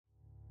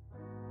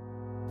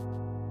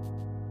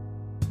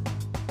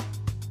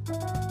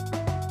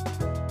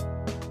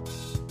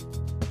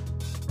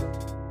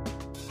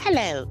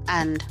Hello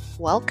and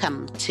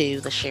welcome to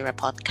the Shira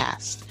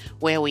podcast,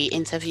 where we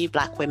interview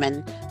Black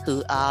women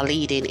who are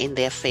leading in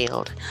their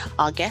field.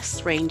 Our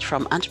guests range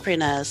from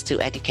entrepreneurs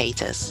to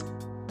educators.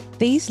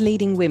 These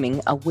leading women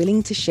are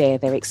willing to share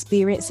their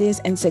experiences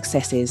and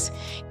successes,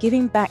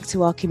 giving back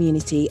to our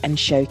community and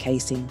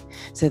showcasing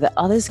so that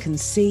others can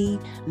see,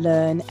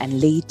 learn and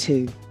lead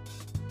too.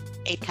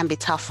 It can be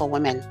tough for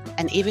women,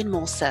 and even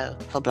more so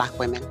for Black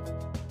women.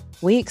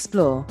 We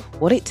explore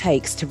what it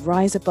takes to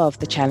rise above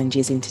the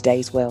challenges in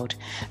today's world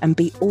and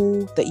be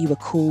all that you are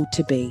called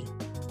to be.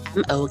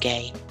 I'm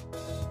Oge.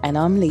 And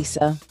I'm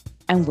Lisa,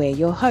 and we're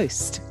your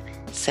host.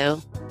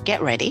 So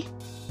get ready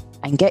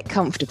and get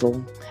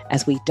comfortable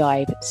as we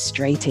dive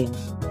straight in.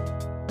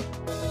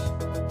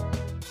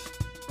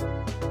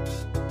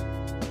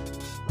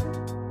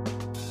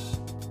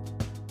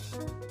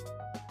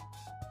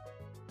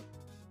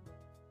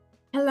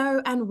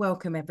 Hello and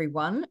welcome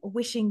everyone.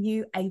 Wishing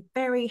you a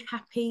very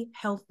happy,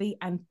 healthy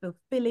and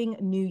fulfilling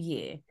new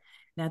year.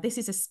 Now this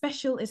is a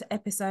special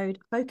episode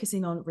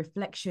focusing on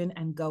reflection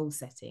and goal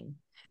setting.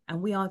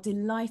 And we are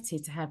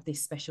delighted to have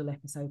this special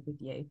episode with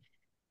you.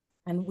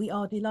 And we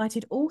are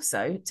delighted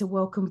also to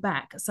welcome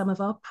back some of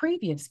our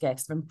previous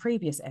guests from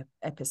previous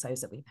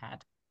episodes that we've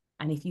had.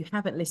 And if you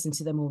haven't listened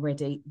to them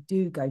already,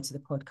 do go to the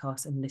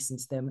podcast and listen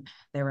to them.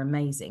 They're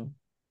amazing.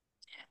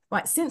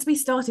 Right, since we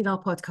started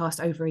our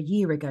podcast over a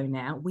year ago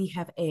now, we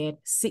have aired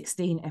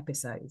 16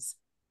 episodes.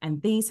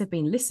 And these have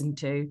been listened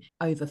to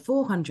over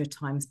 400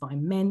 times by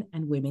men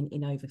and women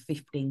in over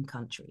 15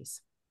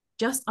 countries.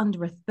 Just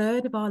under a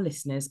third of our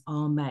listeners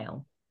are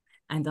male.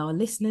 And our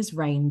listeners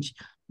range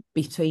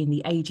between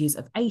the ages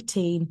of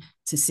 18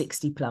 to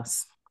 60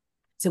 plus.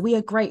 So we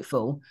are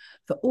grateful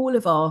for all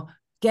of our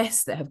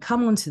guests that have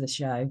come onto the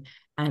show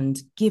and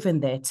given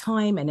their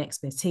time and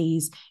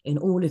expertise in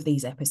all of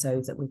these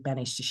episodes that we've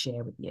managed to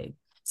share with you.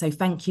 So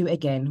thank you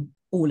again,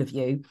 all of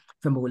you,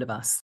 from all of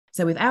us.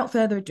 So without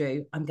further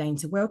ado, I'm going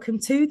to welcome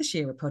to the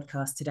Shira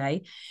podcast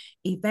today,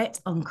 Yvette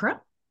Ankra.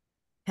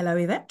 Hello,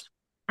 Yvette.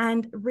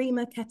 And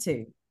Rima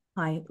Katu.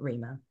 Hi,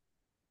 Rima.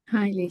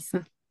 Hi,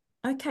 Lisa.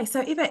 Okay,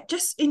 so Yvette,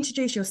 just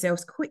introduce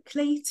yourselves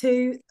quickly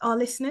to our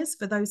listeners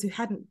for those who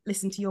hadn't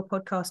listened to your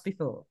podcast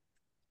before.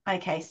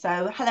 Okay,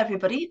 so hello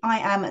everybody. I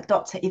am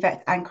Dr.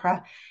 Yvette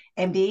Ankra,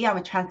 MBE. I'm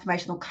a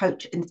transformational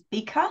coach and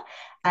speaker,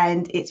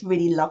 and it's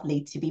really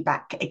lovely to be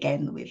back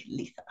again with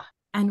Lisa.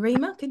 And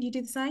Rima, can you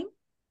do the same?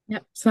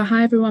 Yep. So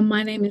hi everyone,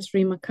 my name is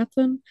Rima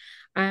Katan.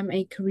 I'm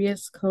a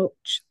careers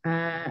coach,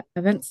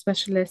 event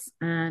specialist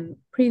and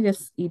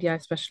previous EDI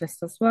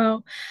specialist as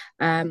well.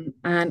 And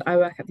I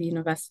work at the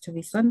University of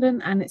East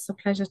London, and it's a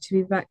pleasure to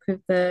be back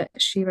with the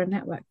Shira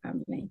Network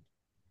family.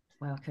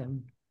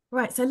 Welcome.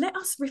 Right, so let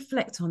us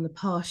reflect on the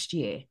past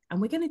year, and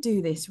we're going to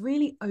do this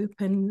really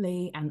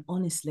openly and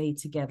honestly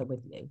together with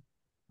you,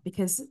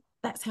 because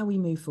that's how we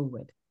move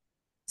forward.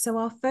 So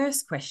our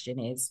first question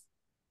is,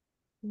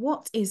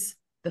 what is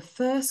the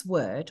first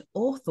word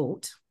or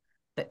thought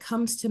that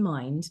comes to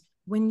mind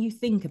when you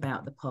think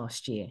about the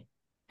past year?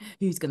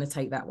 Who's going to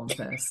take that one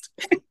first?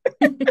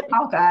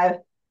 I'll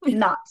go.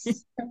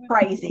 Nuts.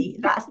 Crazy.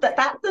 That's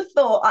the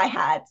thought I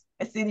had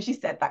as soon as you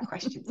said that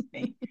question to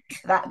me.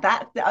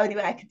 That's the only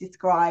way I could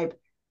describe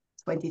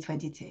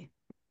 2022.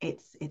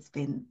 It's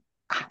been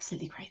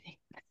absolutely crazy.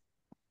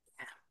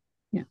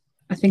 Yeah.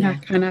 I think I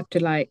kind of have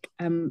to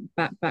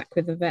back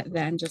with Yvette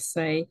there and just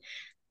say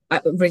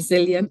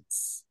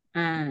resilience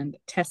and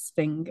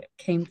testing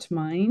came to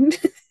mind.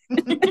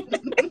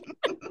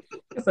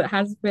 Because it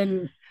has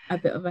been a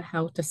bit of a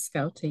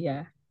helter-skelter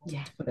year, to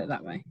put it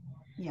that way.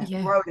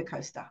 Yeah. Roller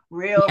coaster.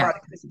 Roller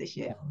coaster this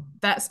year.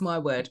 That's my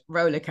word,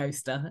 roller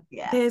coaster.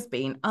 Yeah. There's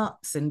been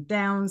ups and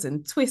downs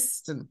and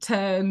twists and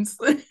turns.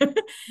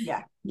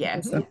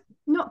 Yeah. So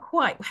not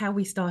quite how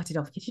we started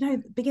off. Because,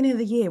 the beginning of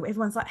the year,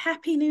 everyone's like,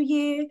 Happy New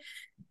Year.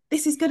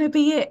 This is going to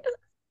be it.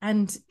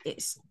 And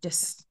it's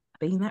just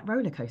been that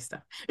roller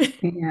coaster.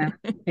 Yeah,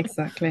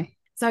 exactly.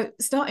 So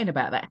starting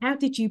about that, how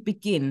did you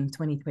begin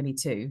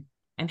 2022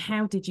 and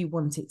how did you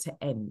want it to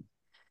end?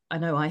 I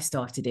know I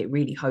started it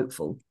really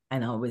hopeful,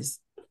 and I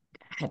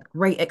had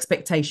great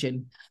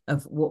expectation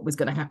of what was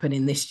going to happen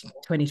in this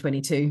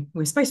 2022.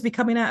 We're supposed to be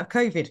coming out of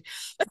COVID.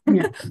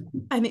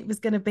 And it was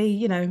going to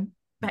be,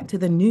 back to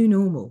the new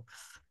normal.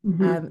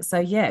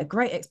 So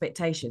great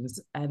expectations.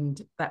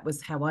 And that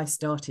was how I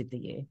started the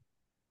year.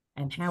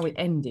 And how it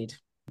ended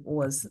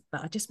was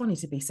that I just wanted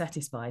to be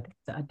satisfied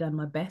that I'd done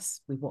my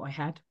best with what I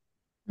had.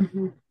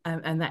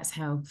 And that's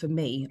how, for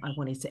me, I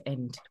wanted to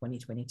end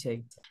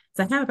 2022.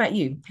 So how about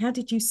you? How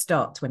did you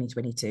start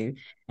 2022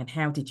 and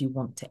how did you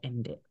want to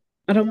end it?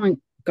 I don't mind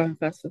going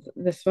first with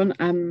this one.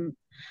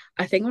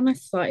 I think when I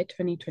started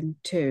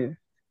 2022,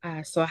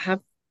 so I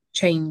have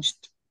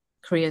changed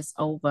careers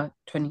over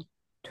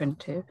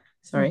 2022.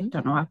 Sorry,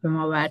 don't know what happened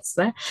with my words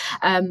there.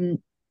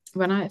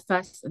 When I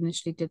first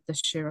initially did the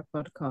Shira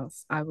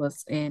podcast, I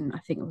was in, I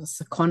think it was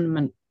a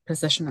secondment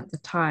position at the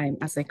time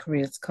as a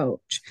careers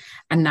coach,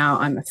 and now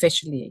I'm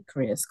officially a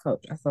careers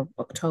coach as of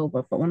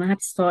October. But when I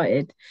had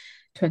started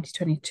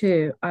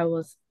 2022, I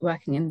was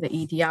working in the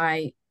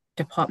EDI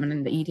department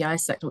in the EDI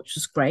sector, which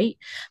was great.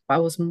 But I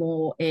was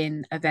more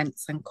in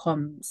events and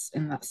comms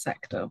in that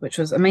sector, which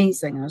was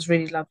amazing. It was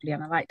really lovely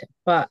and I liked it.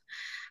 But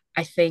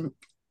I think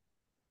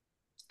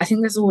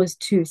there's always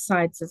two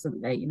sides,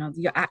 isn't there? You know,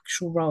 your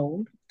actual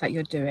role that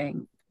you're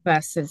doing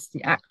versus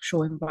the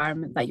actual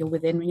environment that you're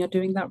within when you're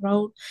doing that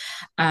role.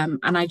 And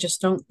I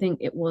just don't think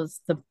it was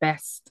the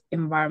best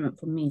environment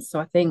for me. So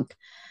I think,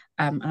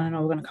 and I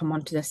know we're going to come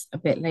on to this a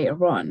bit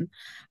later on,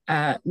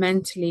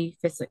 mentally,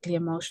 physically,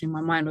 emotionally,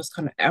 my mind was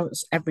I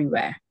was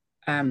everywhere,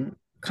 kind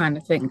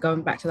of thing.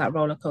 Going back to that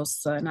roller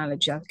coaster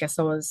analogy, I guess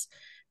I was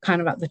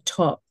kind of at the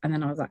top and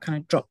then I was like kind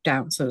of dropped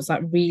down. So it was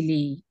like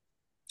really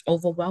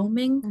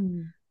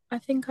overwhelming, I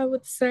think I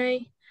would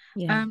say,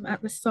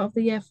 at the start of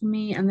the year for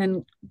me. And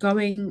then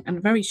going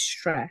and very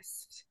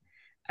stressed,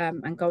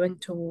 and going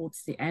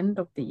towards the end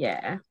of the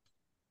year.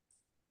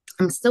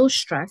 I'm still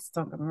stressed,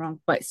 don't get me wrong,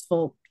 but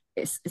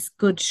it's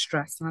good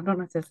stress. And I don't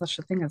know if there's such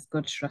a thing as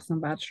good stress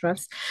and bad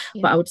stress,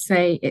 but I would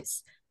say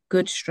it's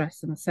good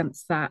stress in the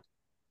sense that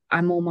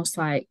I'm almost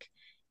like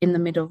in the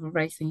middle of a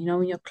race, and you know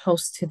when you're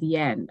close to the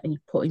end and you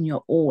put in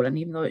your all, and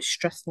even though it's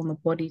stressful on the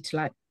body to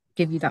like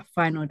give you that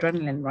final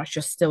adrenaline rush,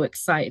 you're still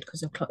excited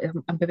because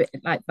I'm a bit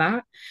like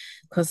that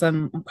because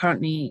I'm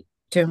currently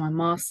doing my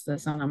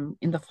master's and I'm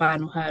in the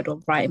final hurdle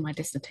of writing my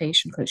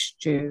dissertation because it's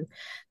due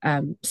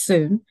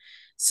soon.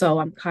 So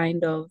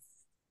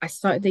I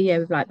started the year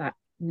with like that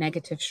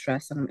negative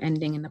stress and I'm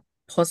ending in a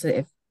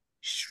positive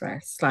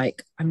stress.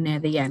 Like I'm near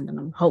the end and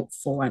I'm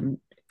hopeful and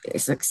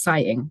it's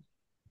exciting.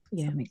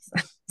 Yeah, that makes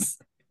sense.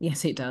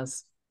 Yes, it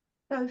does.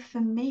 So for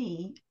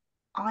me,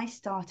 I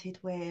started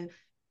with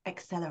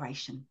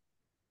acceleration.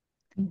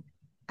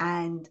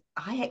 And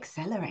I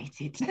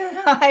accelerated.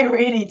 I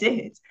really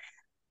did.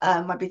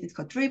 My business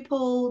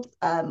quadrupled.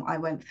 I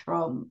went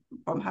from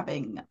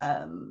having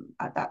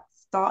at that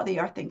start of the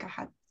year, I think I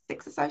had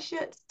 6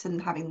 associates to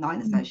having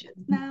 9 associates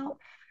now,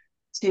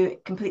 to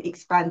completely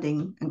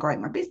expanding and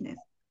growing my business.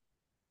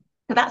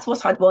 So that's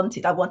what I'd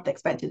wanted. I wanted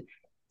expansion.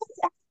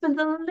 It happened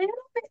a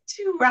little bit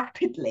too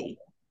rapidly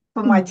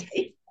for my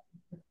taste.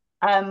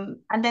 And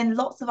then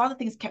lots of other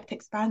things kept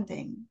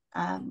expanding.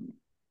 And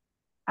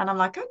I'm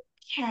like,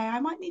 okay, I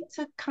might need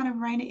to kind of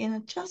rein it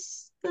in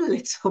just a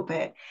little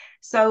bit.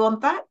 So on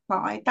that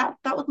side, that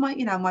was my,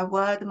 my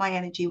word and my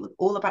energy was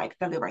all about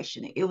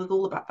acceleration. It was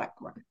all about that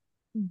growth.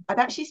 I'd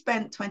actually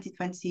spent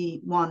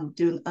 2021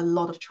 doing a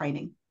lot of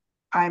training.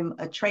 I'm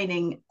a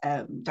training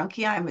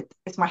junkie.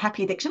 It's my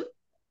happy addiction.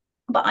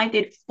 But I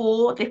did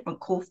 4 different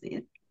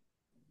courses,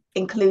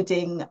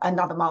 including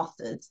another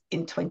master's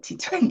in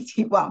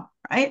 2021,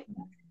 right?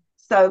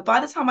 So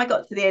by the time I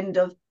got to the end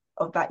of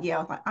that year, I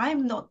was like,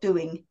 I'm not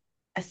doing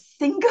a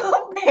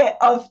single bit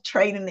of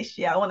training this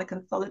year. I want to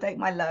consolidate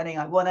my learning.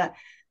 I want to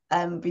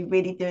be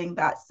really doing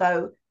that.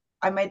 So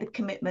I made the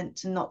commitment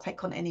to not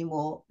take on any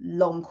more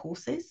long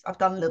courses. I've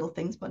done little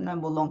things, but no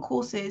more long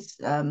courses,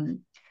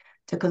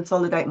 to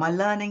consolidate my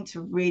learning,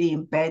 to really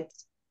embed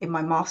in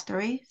my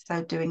mastery.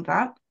 So doing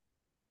that.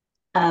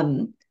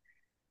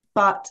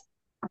 But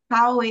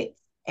how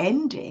it's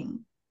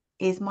ending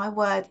is my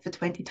word for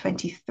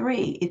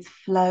 2023 is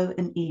flow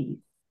and ease.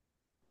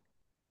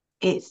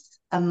 It's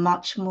a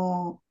much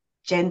more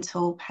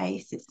gentle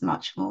pace. It's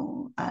much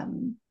more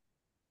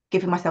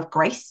giving myself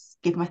grace,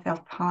 giving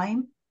myself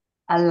time,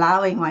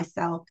 allowing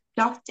myself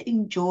just to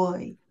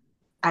enjoy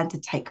and to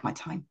take my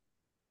time.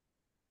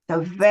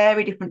 So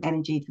very different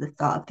energy to the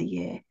start of the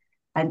year.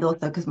 And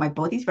also because my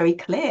body's very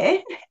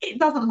clear, it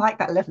doesn't like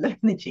that level of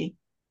energy.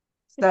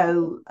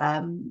 So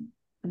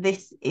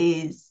this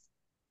is,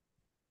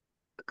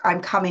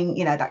 I'm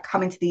coming,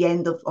 coming to the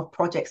end of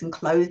projects and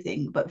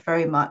closing, but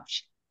very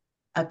much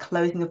a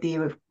closing of the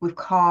year with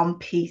calm,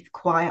 peace,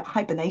 quiet,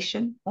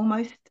 hibernation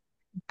almost,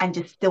 and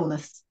just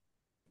stillness.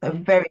 So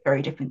very,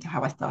 very different to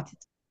how I started.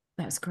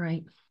 That's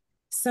great.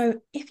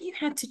 So if you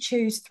had to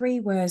choose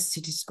 3 words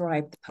to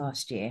describe the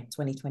past year,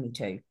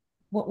 2022,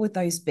 what would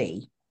those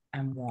be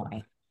and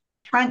why?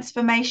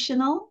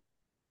 Transformational,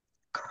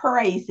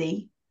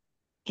 crazy,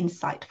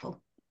 insightful.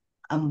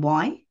 And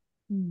why?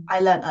 I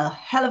learned a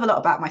hell of a lot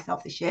about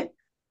myself this year.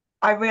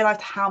 I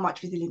realized how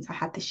much resilience I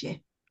had this year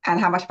and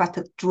how much I've had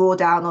to draw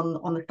down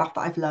on the stuff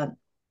that I've learned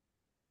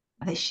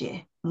this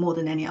year more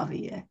than any other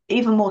year,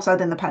 even more so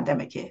than the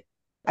pandemic year.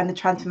 And the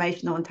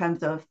transformational in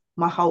terms of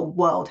my whole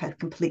world has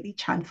completely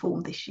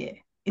transformed this year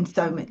in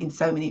so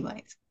many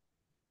ways.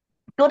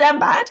 Good and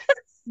bad,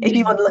 if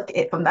you want to look at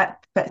it from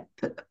that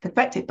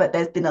perspective, but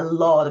there's been a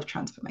lot of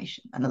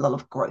transformation and a lot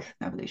of growth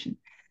and evolution.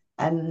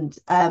 And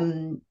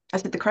I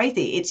said the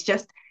crazy, it's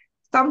just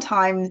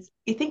sometimes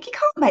you think you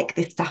can't make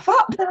this stuff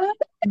up.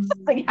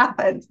 Something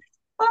happens.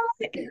 I'm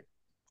like,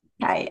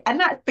 okay. And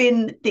that's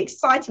been the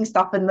exciting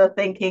stuff and the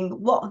thinking,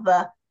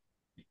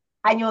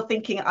 and you're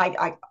thinking, if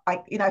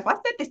I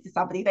said this to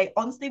somebody, they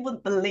honestly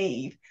wouldn't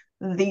believe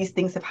these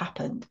things have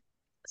happened.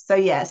 So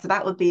yeah, so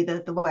that would be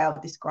the way I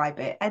would describe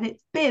it. And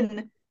it's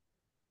been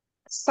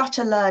such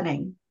a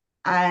learning.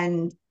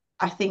 And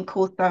I think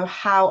also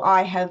how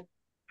I have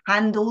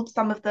handled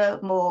some of the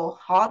more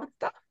harder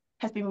stuff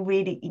has been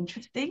really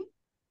interesting.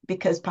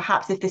 because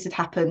perhaps if this had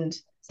happened,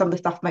 some of the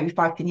stuff maybe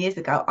 5, 10 years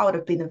ago, I would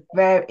have been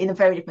in a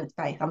very different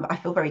space. I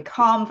feel very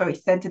calm, very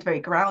centered, very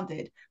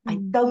grounded. I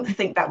don't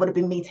think that would have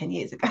been me 10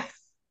 years ago.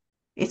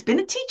 It's been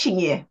a teaching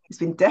year. It's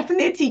been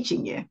definitely a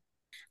teaching year.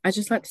 I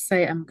just like to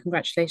say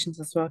congratulations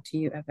as well to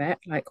you, Yvette,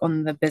 like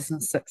on the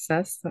business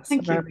success. That's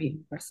Thank you. very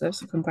impressive.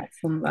 So congrats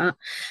on that.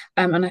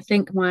 And I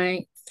think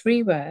my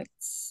 3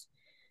 words,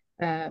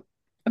 a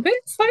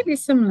bit slightly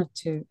similar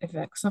to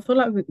Yvette, because I feel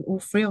like all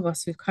 3 of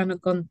us, we've kind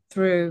of gone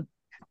through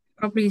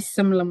probably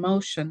similar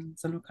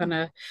emotions, and we're kind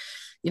of,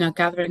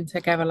 gathering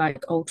together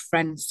like old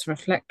friends to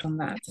reflect on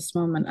that at this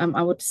moment.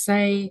 I would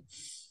say,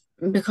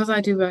 because I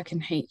do work in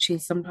HE,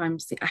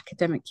 sometimes the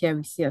academic year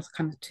we see as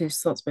kind of 2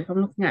 sorts. But if I'm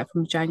looking at it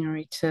from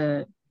January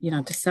to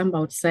December,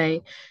 I would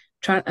say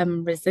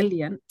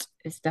resilient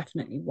is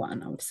definitely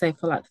one. I would say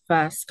for like the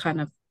first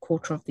kind of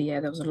quarter of the year,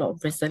 there was a lot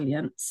of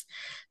resilience.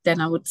 Then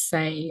I would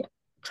say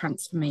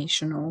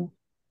transformational,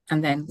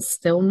 and then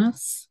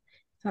stillness.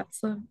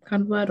 That's a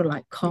kind of word, or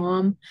like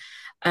calm.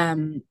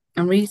 And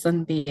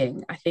reason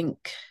being, I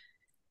think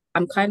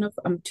I'm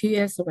 2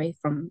 years away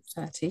from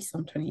 30, so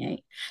I'm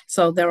 28.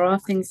 So there are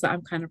things that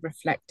I'm kind of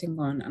reflecting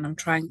on, and I'm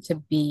trying to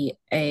be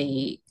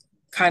a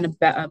kind of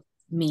better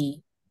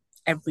me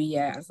every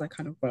year as I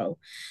kind of grow.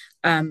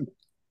 And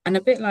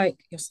a bit like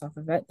yourself,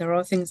 Yvette, there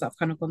are things that I've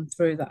kind of gone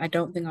through that I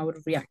don't think I would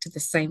have reacted the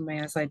same way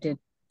as I did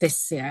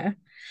this year.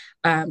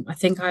 I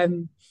think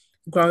I'm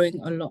growing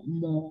a lot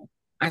more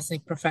as a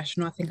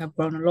professional. I think I've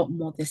grown a lot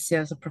more this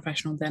year as a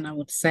professional than I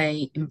would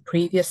say in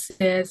previous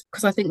years.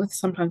 Because I think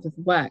sometimes with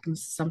work, and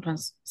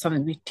sometimes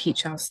something we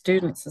teach our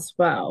students as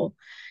well,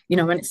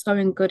 when it's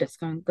going good, it's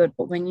going good.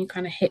 But when you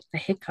kind of hit the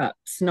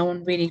hiccups, no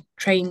one really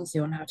trains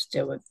you on how to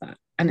deal with that.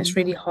 And it's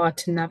really hard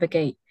to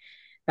navigate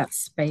that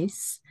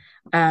space.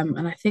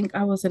 And I think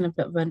I was in a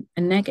bit of a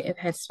negative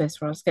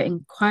headspace where I was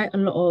getting quite a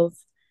lot of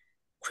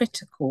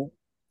critical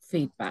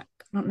feedback,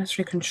 not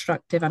necessarily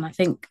constructive. And I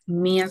think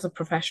me as a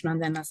professional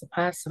and then as a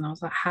person, I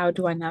was like, how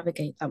do I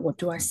navigate that? What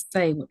do I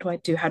say? What do I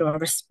do? How do I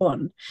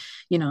respond?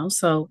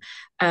 So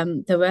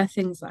there were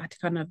things that I had to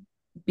kind of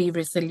be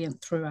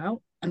resilient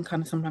throughout, and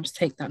kind of sometimes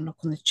take that knock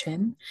on the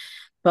chin.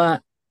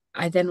 But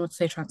I then would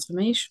say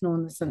transformational,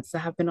 in the sense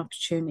there have been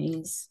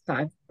opportunities that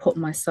I've put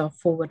myself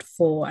forward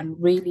for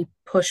and really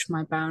pushed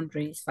my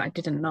boundaries that I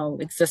didn't know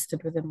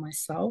existed within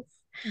myself.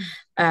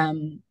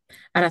 And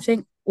I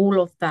think all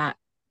of that,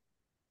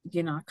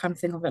 I kind of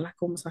think of it like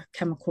almost like a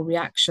chemical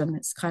reaction.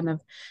 It's kind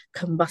of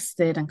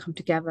combusted and come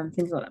together and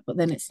things like that. But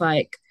then it's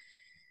like,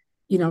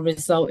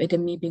 resulted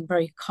in me being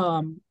very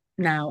calm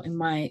now in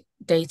my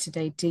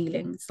day-to-day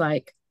dealings.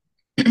 Like,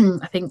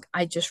 I think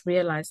I just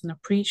realized and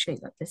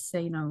appreciate that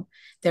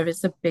there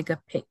is a bigger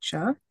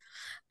picture.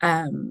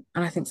 And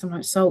I think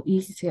sometimes it's so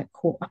easy to get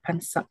caught up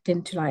and sucked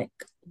into like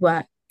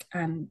work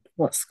and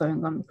what's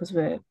going on, because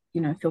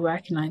if you're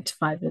working 9 to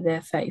 5, you're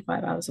there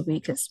 35 hours a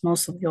week. It's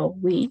most of your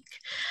week.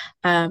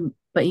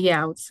 But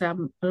yeah, I would say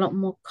I'm a lot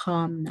more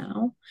calm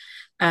now.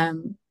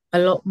 A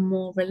lot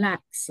more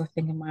relaxed, I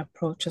think, in my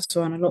approach as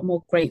well, and a lot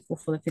more grateful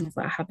for the things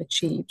that I have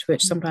achieved,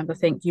 which sometimes I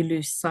think you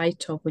lose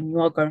sight of when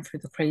you are going through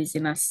the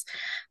craziness.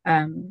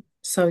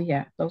 So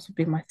yeah, those would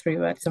be my 3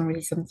 words and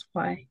reasons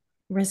why.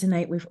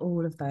 Resonate with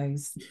all of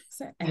those.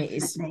 And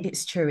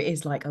it's true. It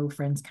is like old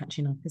friends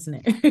catching up,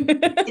 isn't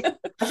it?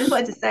 I just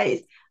wanted to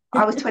say,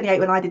 I was 28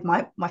 when I did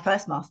my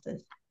first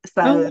master's.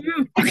 So,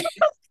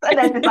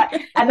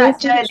 and that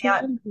journey,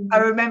 I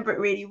remember it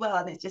really well.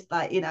 And it's just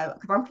like, because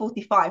I'm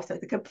 45, so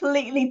it's a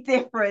completely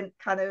different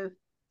kind of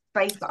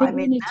space that I'm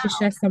in. You need to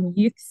share some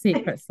youth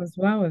secrets as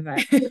well with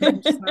it.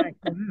 I'm just like,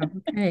 wow,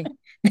 okay.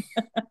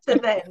 So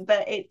then,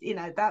 but it's,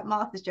 that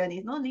master's journey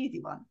is not an easy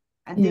one.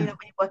 And doing it when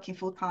you're working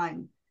full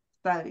time.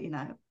 So,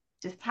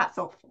 just hats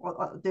off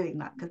on doing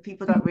that, because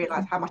people don't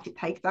realize how much it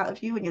takes out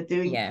of you when you're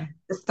doing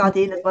the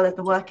studying as well as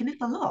the work, and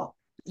it's a lot.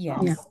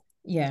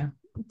 Yeah,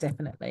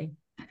 definitely.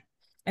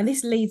 And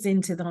this leads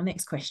into our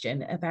next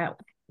question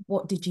about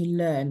what did you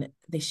learn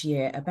this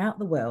year about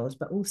the world,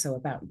 but also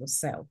about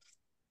yourself?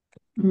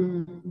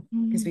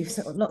 Because we've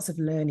sort of lots of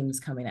learnings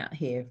coming out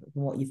here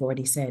from what you've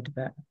already said,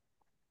 but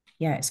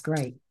yeah, it's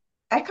great.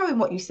 Echoing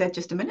what you said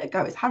just a minute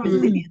ago, is how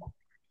resilient.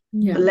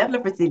 The level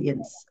of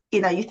resilience.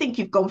 You think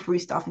you've gone through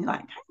stuff and you're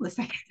like, hang on a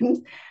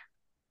second,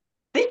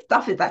 this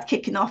stuff that's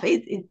kicking off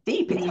is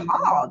deep, it's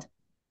hard,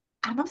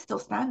 and I'm still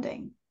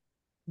standing.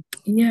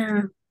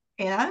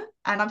 And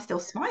I'm still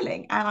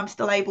smiling, and I'm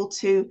still able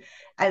to.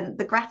 And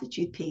the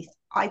gratitude piece,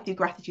 I do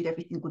gratitude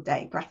every single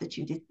day.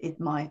 Gratitude is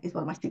one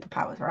of my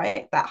superpowers,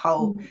 right? That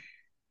whole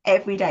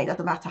every day,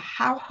 doesn't matter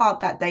how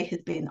hard that day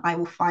has been, I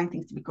will find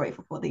things to be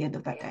grateful for at the end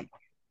of that day.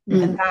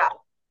 And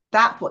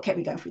that's what kept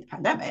me going through the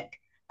pandemic.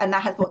 And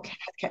that has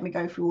kept me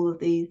going through all of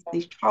these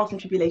trials and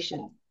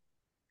tribulations.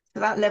 So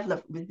that level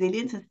of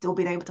resilience and still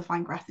being able to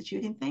find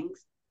gratitude in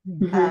things,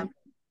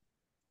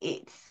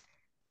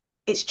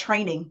 it's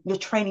training. You're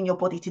training your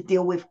body to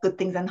deal with good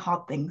things and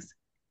hard things.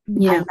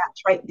 And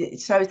it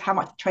shows how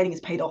much training is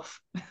paid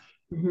off.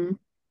 And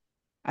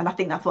I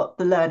think that's what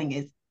the learning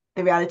is.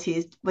 The reality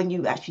is, when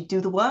you actually do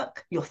the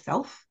work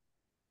yourself,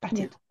 that's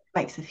it.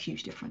 makes a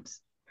huge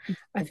difference.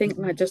 I think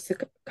like just to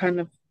kind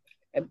of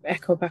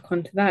echo back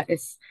onto that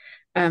is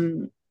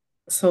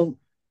so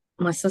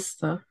my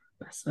sister,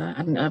 bless her,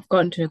 and I've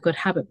got into a good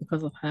habit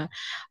because of her.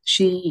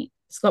 She's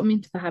got me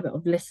into the habit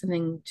of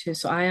listening to,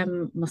 so I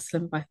am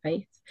Muslim by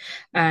faith,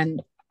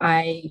 and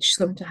she's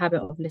got me into the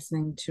habit of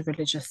listening to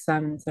religious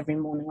sermons every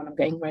morning when I'm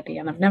getting ready,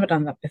 and I've never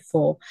done that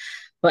before,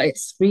 but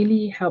it's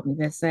really helped me.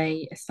 There's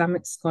a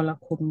Islamic scholar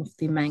called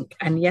Mufti Menk,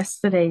 and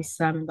yesterday's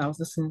sermon that I was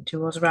listening to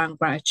was around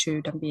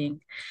gratitude and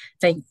being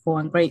thankful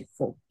and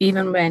grateful,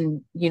 even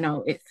when, you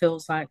know, it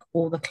feels like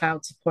all the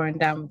clouds are pouring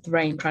down with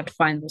rain, trying to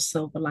find those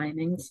silver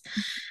linings.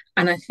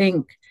 And I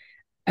think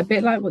a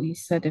bit like what you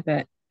said,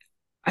 Yvette,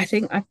 I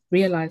think I've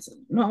realized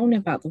not only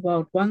about the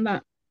world, one,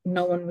 that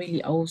no one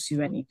really owes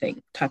you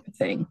anything type of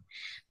thing,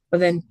 but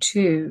then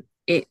two,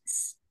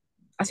 it's,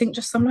 I think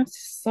just sometimes to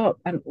stop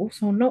and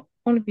also not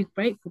only be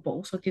grateful, but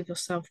also give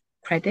yourself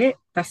credit.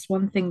 That's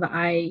one thing that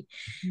I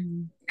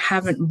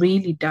haven't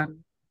really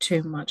done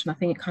too much. And I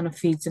think it kind of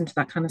feeds into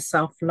that kind of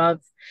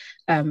self-love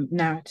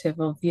narrative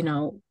of, you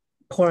know,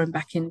 pouring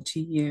back into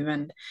you.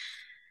 And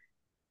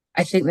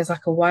I think there's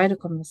like a wider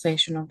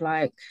conversation of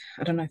like,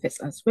 I don't know if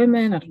it's as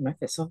women, I don't know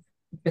if it's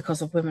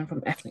because of women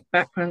from ethnic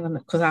backgrounds, and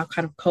because our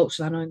kind of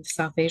culture, I know in the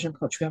South Asian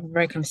culture, we have a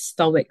very kind of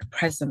stoic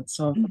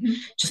presence of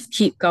just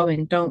keep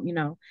going, don't, you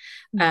know.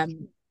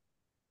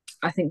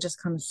 I think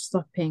just kind of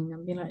stopping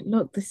and be like,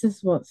 look, this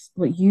is what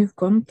you've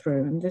gone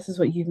through, and this is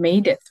what you've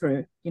made it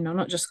through, you know,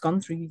 not just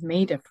gone through, you've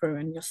made it through,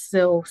 and you're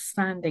still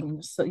standing, and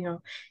you're still, you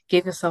know,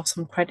 give yourself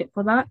some credit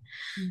for that.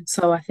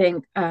 So I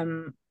think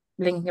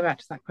linking it back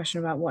to that question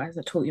about what has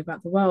it taught you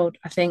about the world,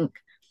 I think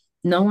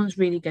no one's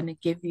really going to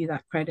give you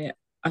that credit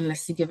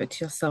unless you give it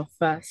to yourself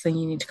first. So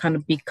you need to kind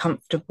of be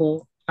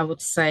comfortable, I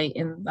would say,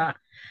 in that.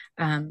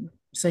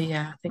 So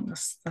yeah, I think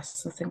that's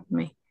the thing for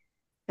me.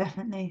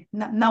 Definitely.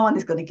 No one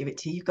is going to give it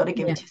to you. You've got to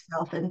give it to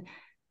yourself. And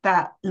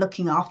that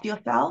looking after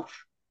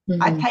yourself,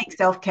 I take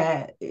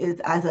self-care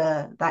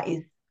that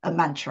is a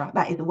mantra.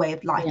 That is a way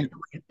of life, a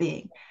way of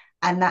being.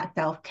 And that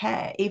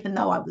self-care, even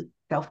though I was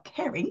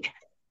self-caring,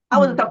 I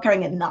wasn't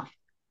self-caring enough.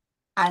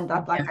 And I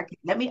was like, okay,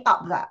 let me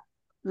up that.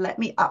 Let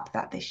me up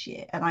that this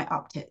year. And I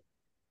upped it.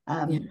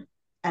 And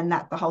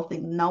that's the whole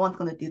thing. No one's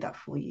going to do that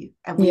for you.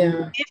 And we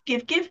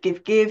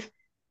give.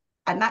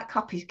 And that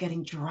cup is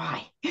getting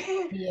dry.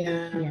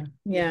 I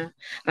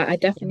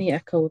definitely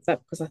echo with that,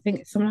 because I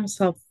think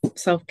sometimes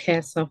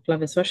self-care,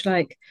 self-love, especially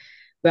like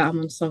where I'm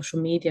on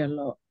social media a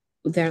lot,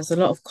 there's a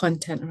lot of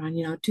content around,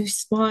 you know, do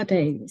spa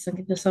days and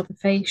give yourself a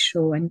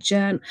facial and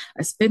journal.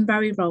 It's been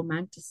very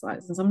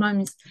romanticized, and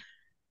sometimes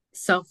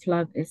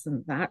self-love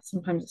isn't that.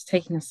 Sometimes it's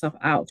taking yourself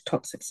out of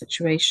toxic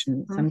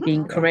situations and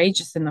being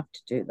courageous enough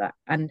to do that.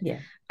 And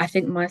I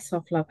think my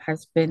self-love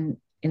has been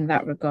in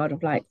that regard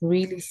of like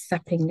really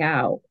stepping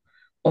out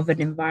of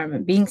an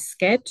environment, being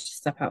scared to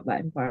step out of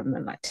that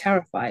environment, like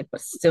terrified,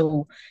 but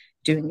still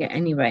doing it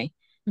anyway.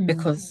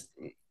 Because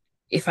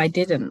if I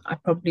didn't, I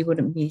probably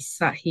wouldn't be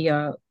sat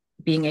here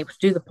being able to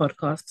do the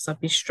podcast, because I'd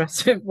be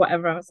stressed with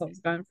whatever else I was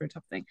going through,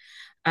 type of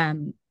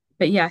thing.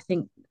 But yeah, I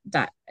think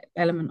that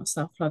element of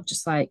self-love,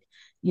 just like,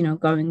 you know,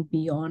 going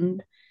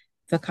beyond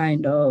the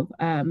kind of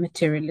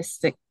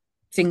materialistic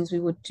things we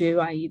would do,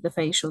 i.e. the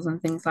facials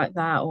and things like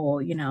that,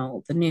 or, you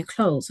know, the new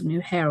clothes, the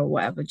new hair or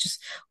whatever, just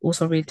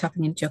also really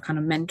tapping into your kind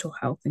of mental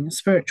health and your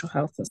spiritual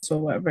health as well,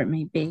 whatever it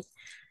may be.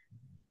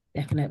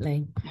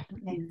 Definitely.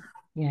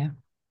 Yeah.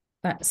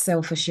 That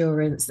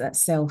self-assurance, that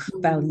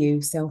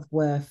self-value,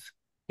 self-worth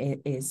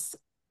is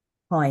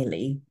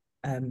highly,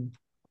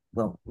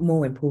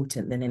 more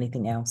important than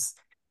anything else.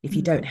 If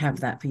you don't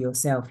have that for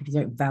yourself, if you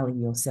don't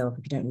value yourself,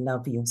 if you don't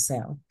love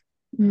yourself,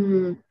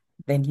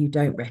 then you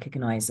don't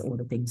recognize all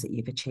the things that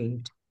you've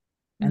achieved.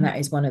 And that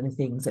is one of the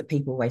things that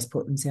people always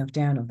put themselves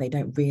down on. They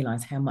don't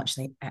realize how much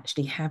they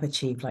actually have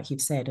achieved, like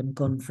you've said, and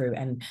gone through,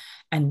 and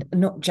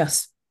not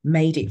just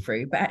made it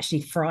through, but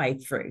actually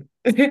thrived through.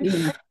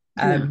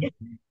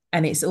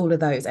 And it's all of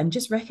those, and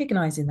just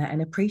recognizing that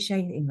and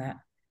appreciating that.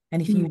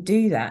 And if you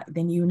do that,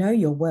 then you know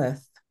your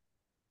worth,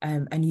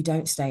 and you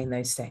don't stay in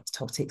those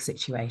toxic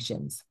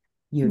situations.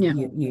 You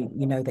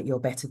know that you're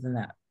better than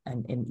that,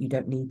 and you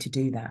don't need to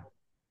do that.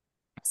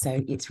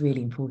 So it's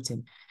really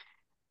important.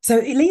 So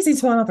it leads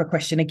into another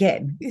question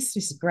again. This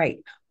is great.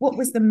 What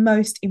was the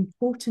most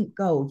important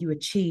goal you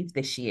achieved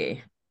this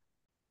year?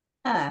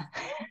 I'm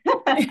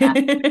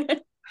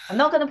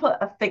not going to put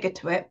a figure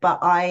to it, but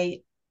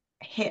I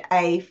hit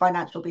a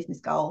financial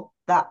business goal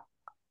that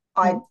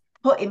I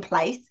put in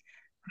place.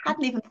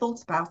 Hadn't even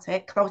thought about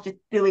it because I was just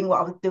doing what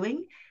I was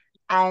doing,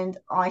 and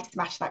I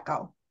smashed that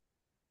goal.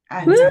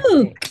 And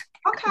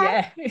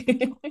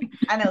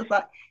and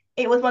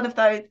it was one of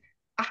those,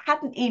 I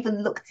hadn't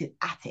even looked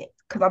at it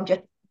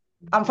because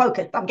I'm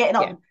focused, I'm getting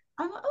on.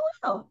 I'm like, oh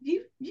wow,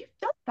 you've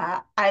done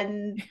that.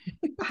 And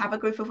I have a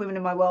group of women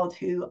in my world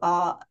who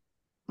are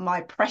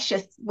my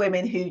precious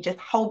women who just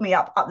hold me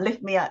up,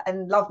 uplift me,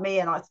 and love me,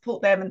 and I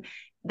support them, and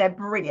they're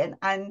brilliant.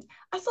 And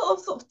I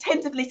sort of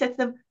tentatively said to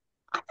them,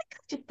 I think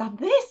I've just done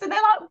this. And they're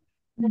like,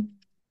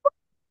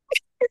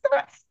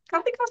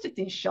 I think I was just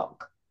in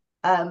shock.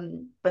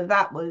 But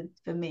that was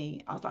for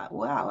me, I was like,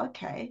 wow,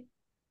 okay,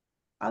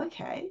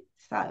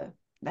 so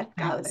let's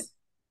go then.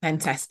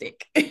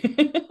 Fantastic.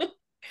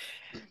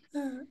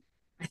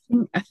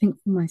 I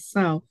think for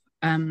myself,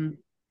 the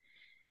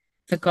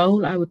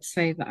goal I would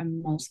say that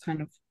I'm most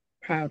kind of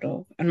proud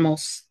of and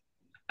most,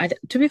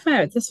 to be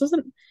fair, this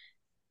wasn't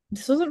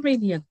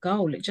really a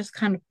goal. It just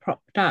kind of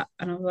propped up,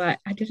 and I was like,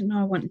 I didn't know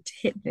I wanted to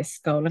hit this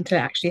goal until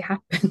it actually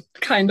happened.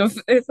 Kind of,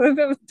 it's a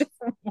bit of a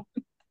different one.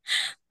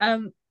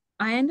 Um,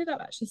 I ended up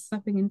actually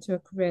stepping into a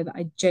career that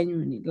I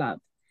genuinely love,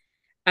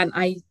 and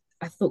I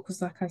thought,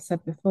 because like I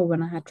said before,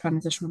 when I had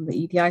transitioned from the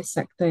EDI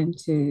sector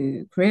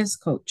into careers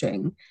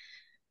coaching,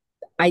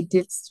 I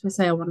did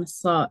say I want to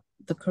start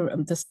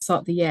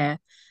the year.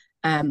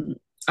 Um,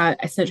 I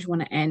essentially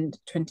want to end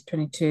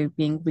 2022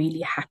 being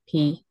really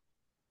happy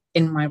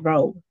in my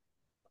role.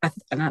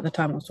 And at the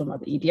time, I was talking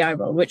about the EDI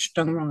role, which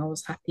don't get me wrong, I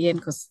was happy in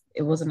because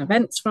it was an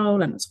events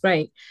role and it was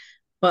great.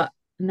 But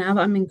now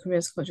that I'm in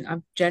careers coaching,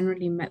 I've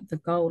generally met the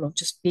goal of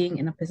just being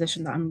in a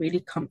position that I'm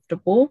really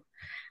comfortable.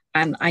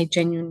 And I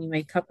genuinely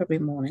wake up every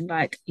morning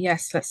like,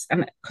 yes,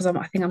 and because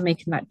I think I'm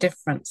making that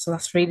difference. So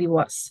that's really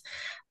what's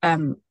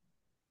um,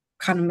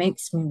 kind of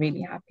makes me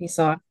really happy.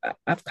 So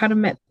I've kind of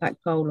met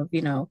that goal of,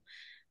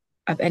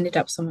 I've ended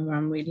up somewhere where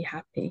I'm really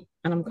happy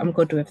and I'm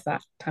good with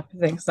that type of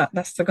thing. So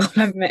that's the goal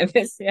I've met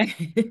this year.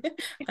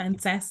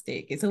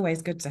 Fantastic. It's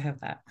always good to have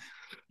that.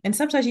 And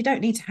sometimes you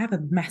don't need to have a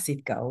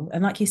massive goal.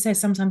 And like you said,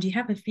 sometimes you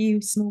have a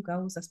few small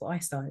goals. That's what I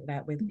started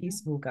out with, a few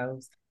small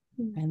goals.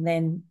 And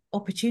then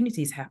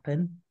opportunities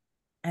happen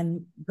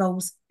and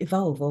goals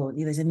evolve, or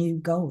there's a new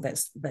goal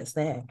that's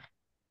there.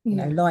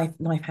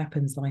 Life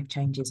happens, life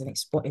changes, and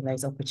it's spotting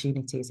those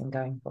opportunities and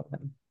going for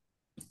them.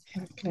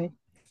 Exactly.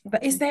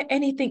 But is there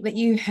anything that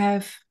you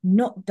have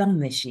not done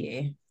this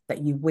year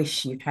that you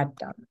wish you had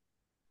done?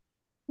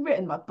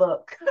 Written my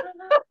book.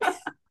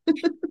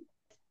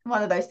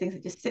 One of those things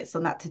that just sits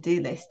on that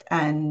to-do list,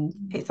 and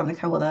it's something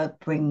I want to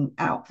bring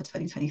out for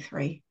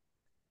 2023.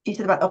 You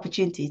said about the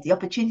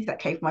opportunities that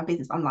came from my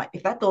business. I'm like,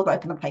 if that door's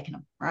open, I'm taking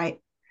them, right?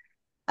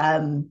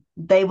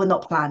 They were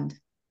not planned.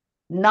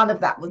 None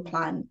of that was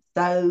planned.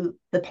 So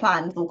the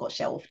plans all got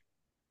shelved,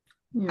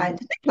 and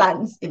the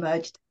plans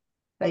emerged.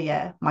 So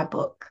yeah, my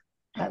book.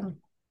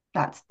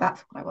 That's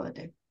what I want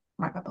to do.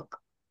 Write my book.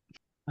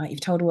 Right,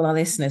 you've told all our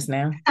listeners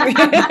now. They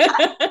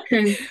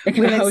can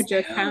hold you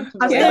accountable.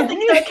 I'm still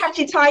thinking of a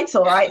catchy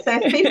title, right? So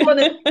if people want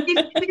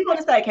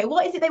to say, okay,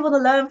 what is it they want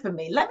to learn from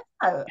me? Let me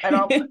know, and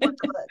I'll put the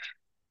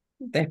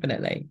word.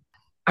 Definitely.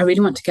 I really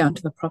want to get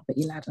onto the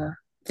property ladder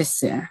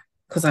this year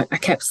because I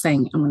kept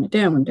saying I'm going to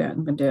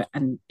do it,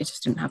 and it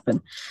just didn't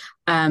happen.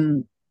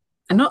 And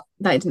not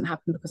that it didn't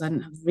happen because I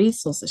didn't have the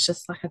resources. It's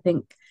just like I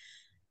think,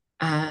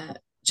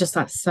 just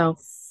that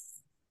self,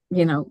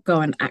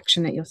 go and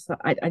action it yourself.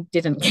 I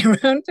didn't get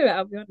around to it.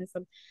 I'll be honest.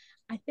 And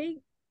I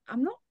think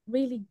I'm not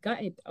really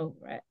gutted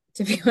over it,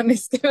 to be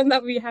honest, given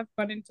that we have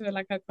gone into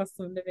like a cost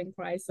of living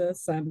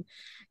crisis and,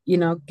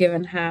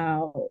 given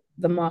how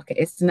the market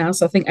is now.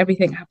 So I think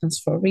everything happens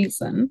for a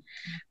reason.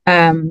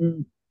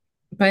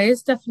 But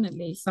it's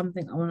definitely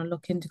something I want to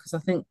look into because I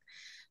think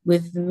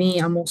with me,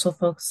 I'm also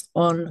focused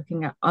on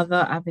looking at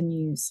other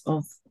avenues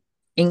of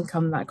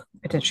income that I could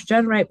potentially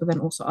generate, but then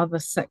also other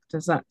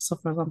sectors so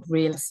for example,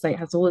 real estate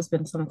has always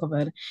been some of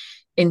an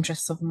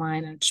interest of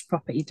mine and just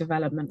property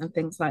development and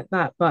things like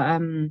that.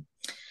 But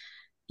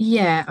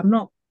yeah, I'm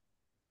not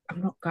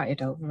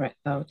gutted over it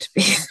though, to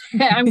be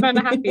I'm kind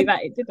of happy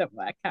that it didn't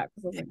work out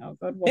because I was like, oh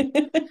God,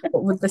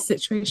 what would the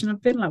situation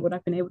have been like? Would I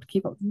have been able to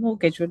keep up the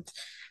mortgage? Would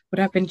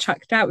I have been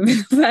chucked out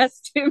within the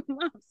first 2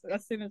 months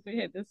as soon as we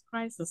hit this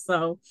crisis?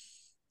 So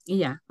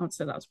yeah, I'd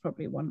say that was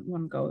probably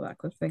one goal that I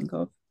could think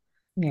of.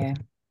 Yeah.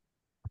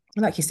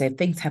 Like you said,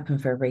 things happen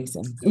for a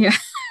reason. Yeah.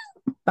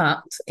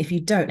 But if you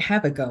don't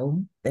have a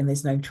goal, then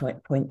there's no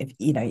point of,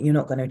 you're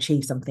not going to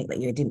achieve something that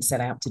you didn't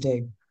set out to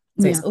do.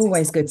 So it's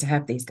always good to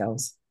have these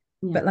goals.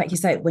 Yeah. But like you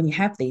said, when you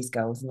have these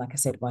goals, and like I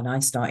said, when I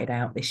started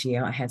out this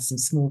year, I had some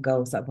small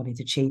goals that I wanted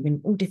to achieve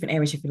in all different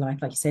areas of your life,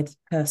 like you said,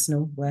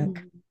 personal,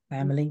 work,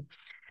 family.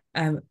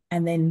 And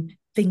then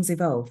things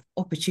evolve,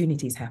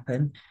 opportunities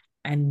happen,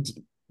 and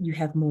you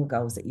have more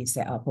goals that you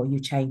set up, or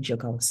you change your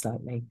goals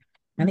slightly.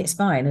 And it's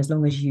fine as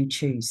long as you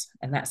choose.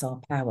 And that's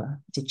our power,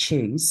 to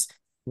choose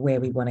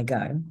where we want to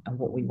go and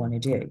what we want to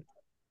do.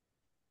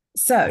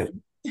 So,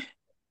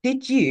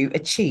 did you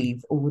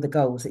achieve all the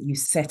goals that you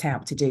set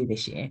out to do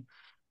this year?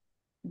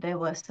 There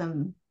were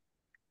some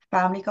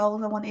family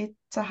goals I wanted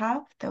to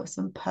have. There were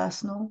some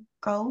personal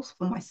goals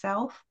for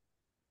myself.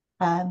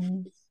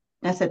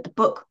 I said the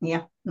book,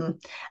 yeah.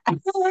 And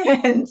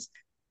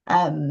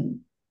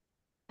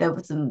there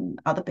were some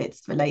other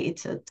bits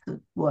related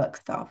to work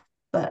stuff,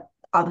 but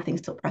other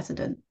things took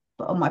precedent.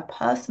 But on my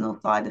personal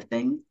side of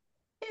things,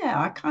 yeah,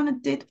 I kind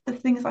of did the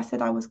things I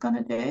said I was going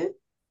to do.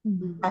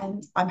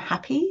 And I'm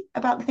happy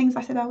about the things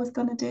I said I was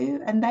going to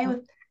do. And they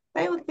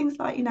were things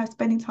like,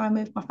 spending time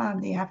with my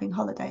family, having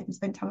holidays and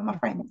spending time with my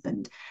friends,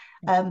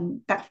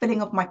 and that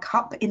filling of my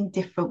cup in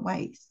different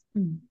ways.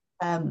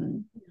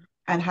 And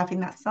having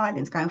that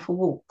silence, going for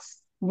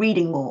walks,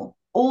 reading more,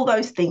 all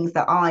those things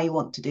that I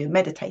want to do,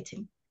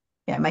 meditating,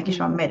 making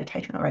sure I'm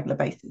meditating on a regular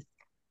basis,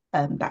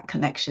 that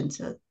connection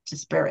to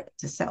spirit,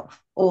 to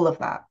self, all of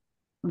that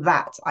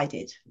I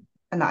did,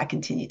 and that I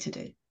continue to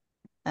do.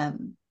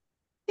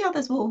 The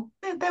others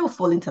they will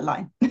fall into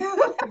line. They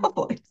will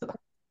fall into line.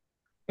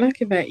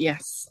 Like a bit,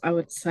 yes, I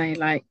would say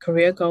like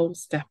career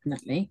goals,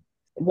 definitely.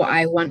 What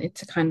I wanted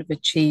to kind of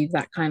achieve,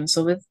 that kind of,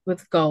 so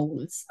with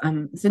goals,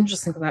 it's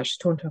interesting because I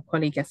actually talked to a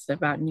colleague yesterday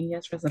about New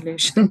Year's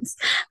resolutions.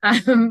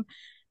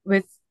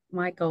 With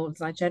my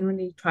goals, I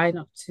generally try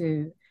not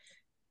to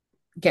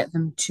get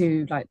them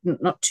too like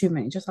not too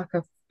many, just like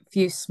a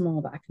few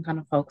small that I can kind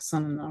of focus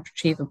on and are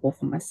achievable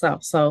for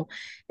myself. So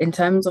in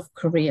terms of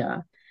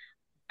career,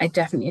 I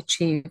definitely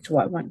achieved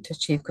what I wanted to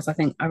achieve because I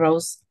think I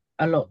rose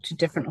a lot to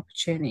different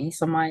opportunities.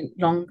 So my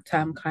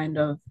long-term kind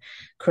of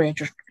career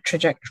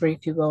trajectory,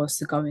 if you will, was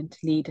to go into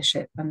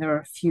leadership, and there were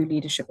a few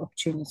leadership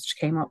opportunities which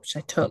came up, which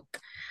I took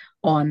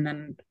on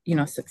and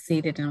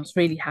succeeded and I was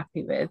really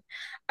happy with,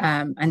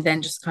 and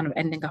then just kind of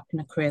ending up in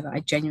a career that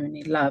I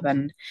genuinely love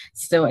and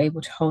still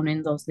able to hone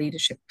in those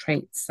leadership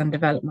traits and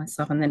develop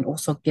myself and then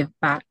also give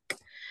back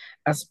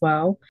as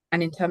well.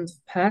 And in terms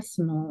of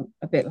personal,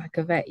 a bit like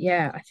a vet,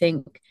 yeah, I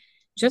think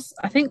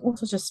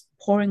also just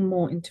pouring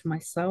more into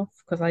myself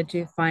because I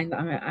do find that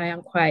I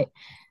am quite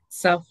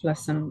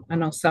selfless, and I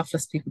know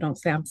selfless people don't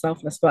say I'm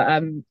selfless, but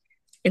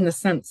in the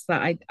sense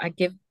that I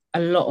give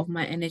a lot of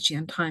my energy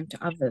and time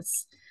to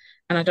others.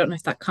 And I don't know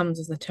if that comes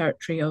as the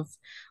territory of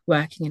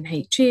working in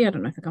HE. I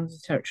don't know if it comes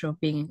as the territory of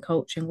being in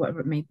coaching,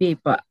 whatever it may be.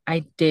 But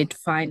I did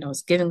find I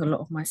was giving a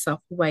lot of myself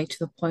away to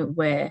the point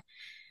where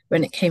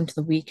when it came to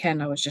the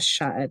weekend, I was just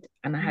shattered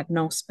and I had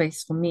no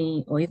space for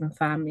me or even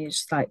family. It's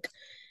just like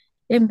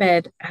in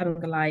bed,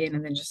 having a lie in,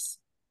 and then just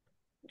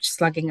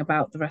slugging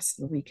about the rest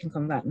of the week and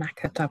come that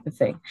knacker type of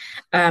thing.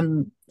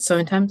 So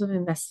in terms of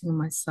investing in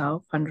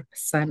myself,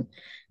 100%.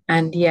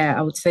 And yeah,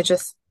 I would say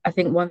just, I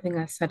think one thing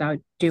I said I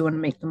do want to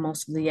make the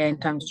most of the year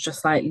in terms of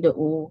just like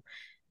little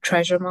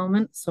treasure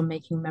moments, so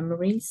making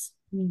memories.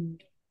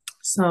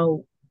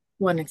 So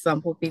one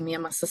example would be me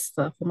and my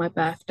sister for my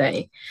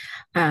birthday,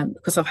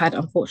 because I've had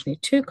unfortunately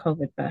two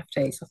COVID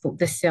birthdays. I thought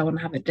this year I want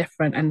to have it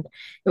different, and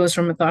it was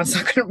Ramadan, so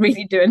I couldn't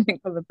really do anything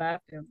for the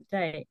birthday of the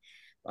day.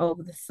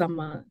 Over the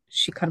summer,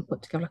 she kind of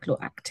put together like a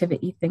little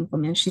activity thing for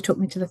me, and she took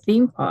me to the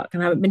theme park.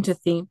 And I haven't been to a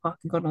theme park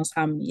in God knows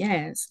how many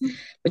years,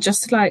 but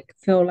just to like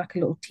feel like a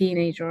little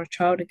teenager or a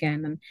child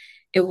again, and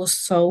it was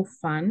so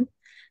fun.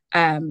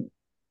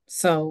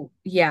 So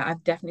yeah,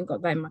 I've definitely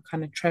got that in my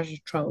kind of treasure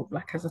trove,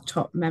 like as a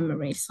top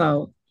memory.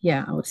 So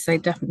yeah, I would say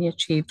definitely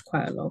achieved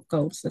quite a lot of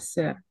goals this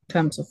year in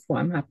terms of what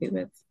I'm happy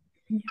with.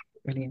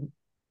 Brilliant.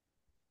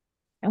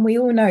 And we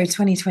all know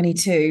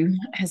 2022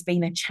 has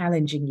been a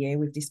challenging year.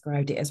 We've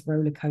described it as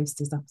roller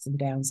coasters, ups and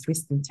downs,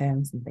 twists and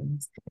turns and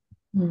things.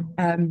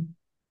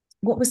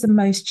 What was the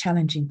most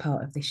challenging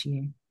part of this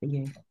year for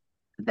you?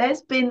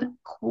 There's been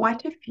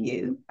quite a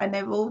few, and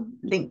they're all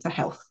linked to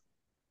health,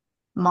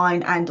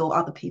 mine and or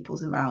other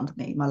people's around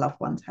me, my loved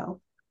ones' health.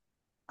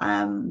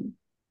 And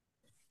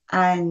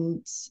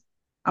I'm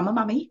a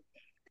mummy,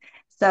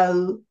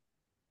 so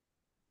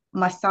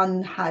my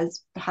son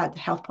has had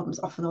health problems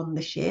off and on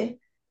this year,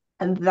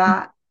 and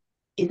that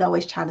is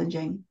always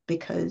challenging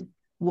because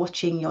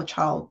watching your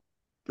child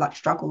like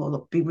struggle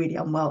or be really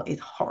unwell is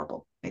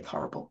horrible. It's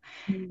horrible.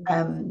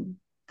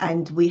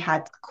 And we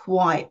had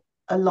quite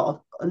a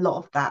lot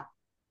of that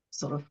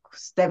sort of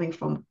stemming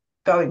from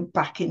going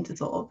back into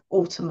sort of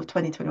autumn of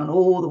 2021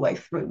 all the way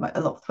through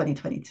a lot of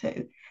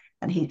 2022,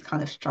 and he's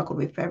kind of struggled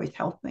with various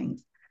health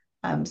things.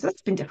 So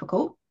that's been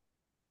difficult.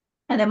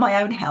 And then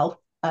my own health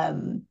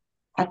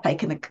has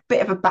taken a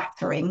bit of a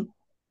battering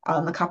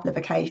on a couple of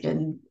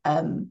occasions,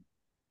 and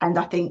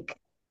I think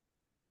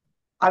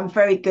I'm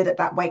very good at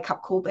that wake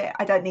up call bit.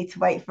 I don't need to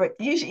wait for it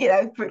usually,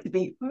 for it to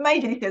be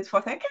majorly things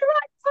before I say, okay,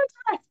 right, it's time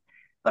to rest.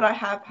 But I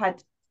have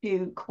had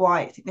two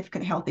quite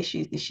significant health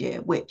issues this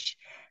year, which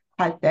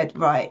has said,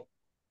 right,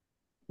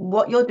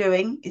 what you're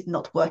doing is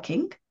not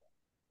working.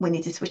 We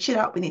need to switch it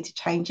up. We need to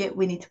change it.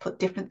 We need to put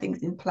different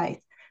things in place.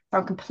 So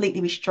I'm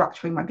completely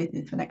restructuring my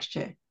business for next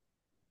year.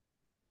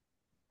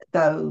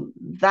 So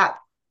that,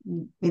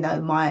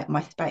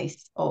 my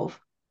space of,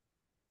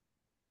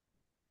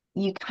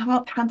 you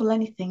cannot handle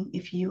anything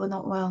if you are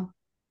not well.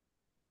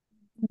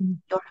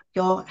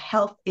 Your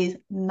health is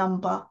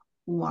number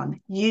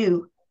one.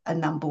 You are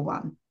number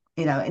one,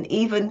 and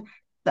even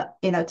that,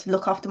 to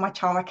look after my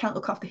child, I can't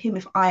look after him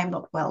if I am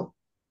not well.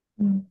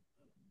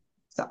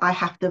 So I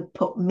have to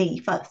put me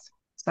first.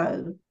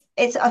 So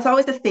it's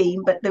always a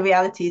theme, but the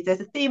reality is there's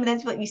a theme and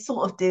then what you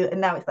sort of do.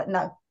 And now it's like,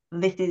 no,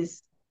 this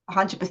is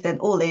 100%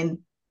 all in,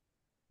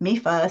 me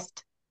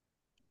first,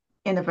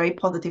 in a very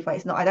positive way.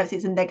 It's not, I don't see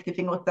it's a negative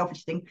thing or a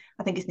selfish thing.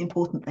 I think it's an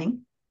important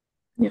thing.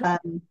 Yeah.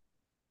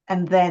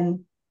 And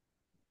then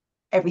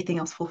everything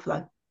else will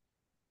flow.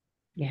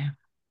 Yeah.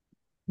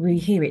 We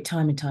hear it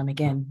time and time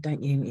again,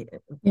 don't you?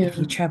 Yeah. If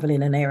you travel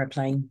in an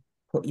aeroplane,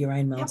 put your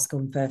own mask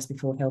on first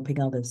before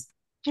helping others.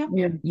 Yeah.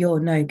 You're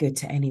no good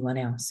to anyone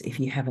else if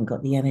you haven't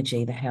got the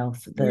energy, the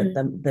health,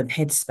 the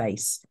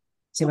headspace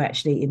to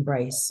actually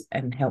embrace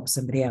and help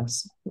somebody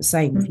else. The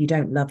same, if you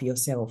don't love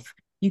yourself,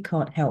 you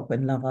can't help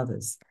and love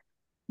others.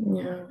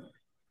 Yeah.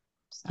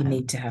 You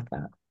need to have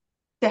that.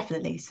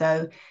 Definitely.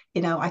 So,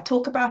 I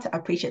talk about it, I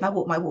preach it, and I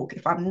walk my walk.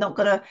 If I'm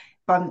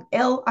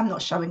ill, I'm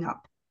not showing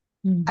up.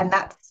 And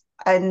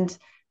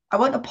I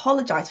won't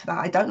apologize for that.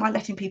 I don't mind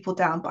letting people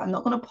down, but I'm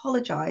not going to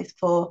apologize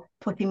for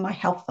putting my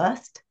health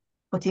first,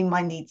 putting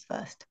my needs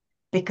first,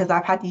 because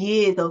I've had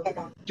years of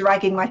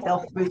dragging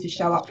myself through to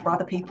show up for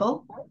other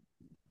people.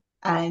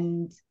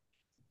 And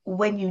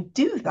when you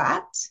do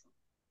that,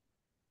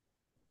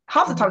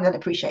 half the time you don't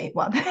appreciate it,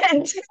 one,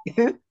 and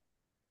two,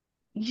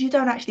 you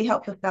don't actually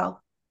help yourself.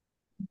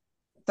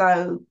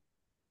 So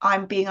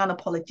I'm being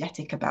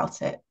unapologetic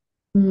about it.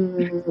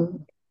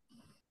 100%.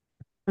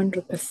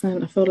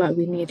 I feel like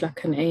we need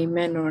like an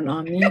amen or an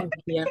amen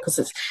here,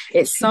 because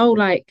it's so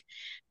like,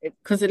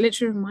 because it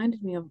literally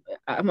reminded me of,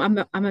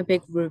 I'm a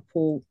big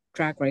RuPaul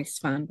Drag Race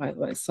fan, by the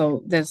way.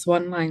 So there's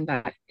one line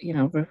that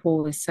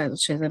RuPaul is said,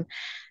 which is,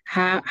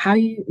 how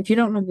you, if you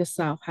don't love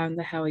yourself, how in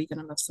the hell are you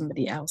going to love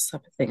somebody else,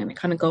 type of thing. And it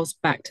kind of goes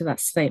back to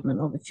that statement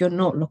of, if you're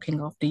not looking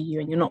after you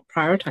and you're not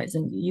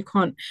prioritizing you,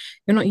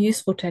 you're not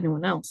useful to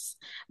anyone else.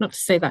 Not to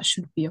say that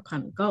should be your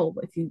kind of goal,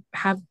 but if you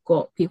have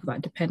got people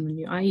that depend on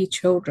you, i.e.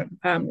 children,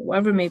 family,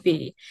 whatever it may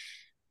be,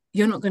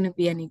 you're not going to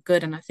be any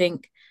good. And I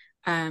think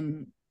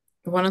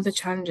one of the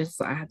challenges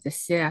that I had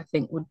this year, I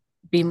think, would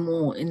be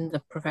more in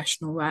the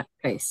professional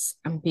workplace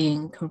and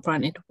being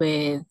confronted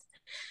with,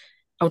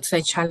 I would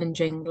say,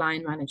 challenging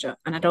line manager.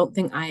 And I don't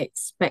think I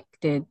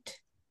expected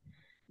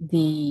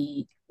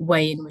the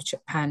way in which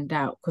it panned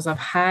out, because I've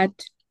had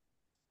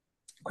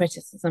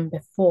criticism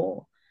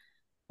before,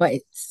 but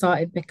it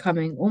started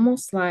becoming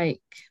almost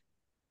like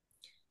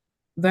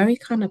very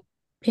kind of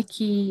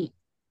picky,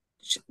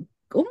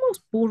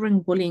 almost boring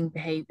bullying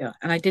behavior.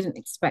 And I didn't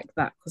expect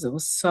that, because it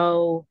was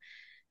so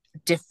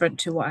different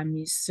to what I'm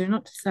used to.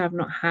 Not to say I've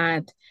not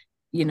had,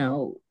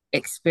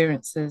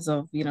 experiences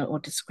of, or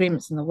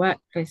disagreements in the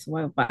workplace,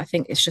 but I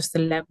think it's just the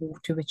level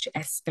to which it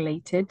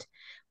escalated,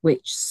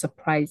 which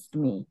surprised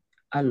me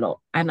a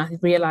lot. And I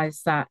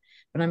realized that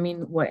when I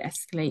mean what it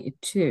escalated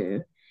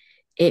to,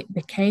 it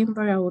became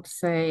very, I would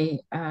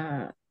say,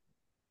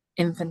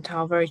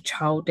 infantile, very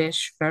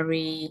childish,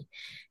 very,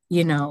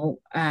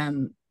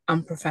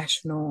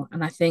 unprofessional.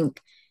 And I think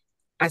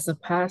as a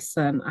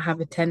person, I have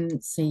a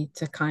tendency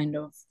to kind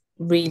of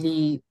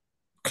really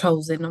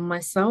close in on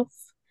myself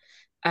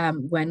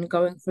when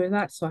going through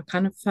that. So I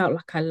kind of felt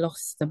like I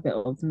lost a bit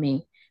of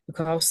me,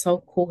 because I was so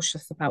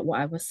cautious about what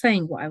I was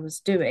saying, what I was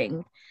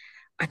doing.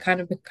 I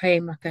kind of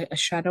became like a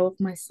shadow of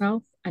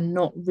myself, and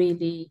not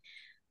really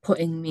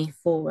putting me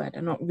forward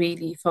and not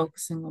really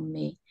focusing on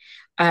me.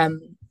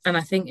 And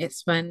I think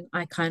it's when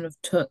I kind of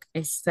took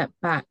a step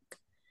back,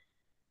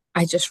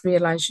 I just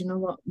realized, you know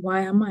what,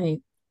 why am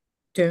I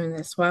doing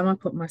this? Why am I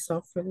putting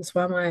myself through this?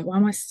 Why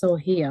am I still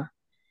here?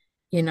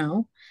 You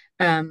know?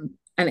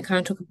 And it kind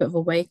of took a bit of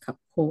a wake-up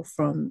call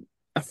from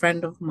a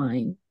friend of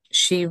mine.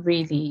 She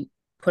really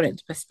put it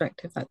into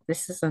perspective that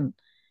this isn't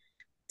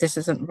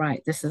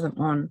right, this isn't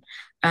on.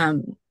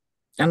 And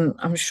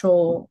I'm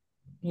sure,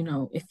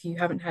 if you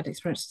haven't had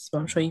experiences, but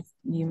I'm sure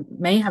you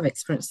may have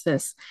experienced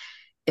this.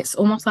 It's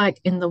almost like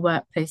in the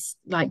workplace,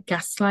 like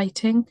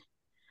gaslighting.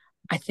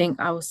 I think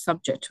I was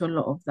subject to a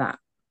lot of that.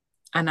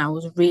 And I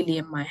was really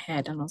in my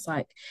head, and I was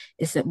like,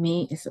 is it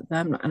me? Is it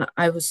them? And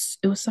it was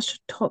such a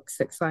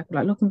toxic cycle.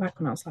 Like, looking back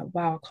on it, I was like,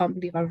 wow, I can't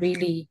believe I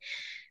really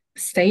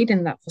stayed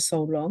in that for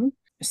so long.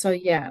 So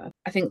yeah,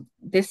 I think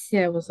this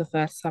year was the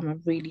first time I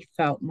really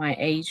felt my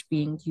age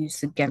being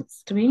used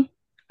against me,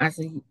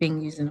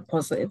 being used in a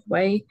positive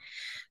way.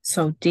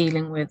 So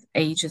dealing with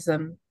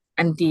ageism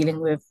and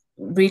dealing with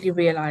really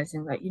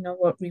realizing that, you know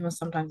what, Rima,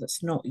 sometimes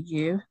it's not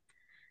you,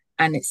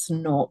 and it's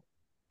not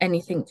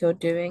anything you're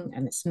doing,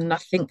 and it's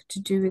nothing to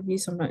do with you.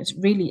 Sometimes it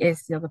really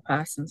is the other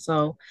person.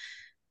 So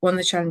one of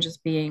the challenges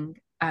being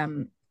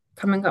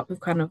coming up with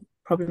kind of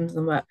problems in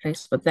the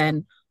workplace, but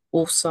then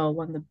also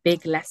one of the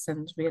big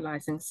lessons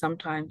realizing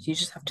sometimes you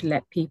just have to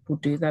let people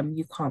do them.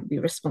 You can't be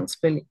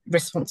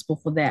responsible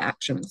for their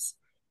actions.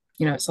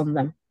 It's on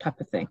them, type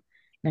of thing.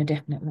 No,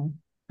 definitely.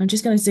 I'm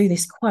just going to do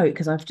this quote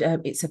because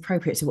it's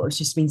appropriate to what was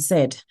just been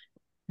said,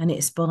 and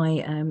it's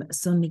by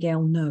Son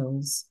Miguel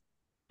Knowles,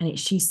 and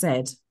she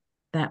said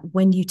that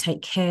when you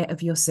take care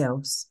of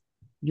yourselves,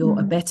 you're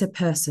a better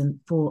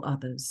person for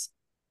others,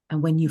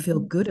 and when you feel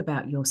good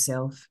about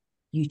yourself,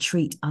 you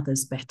treat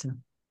others better.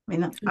 I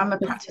mean, I'm a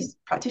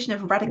practitioner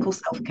of radical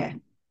self-care.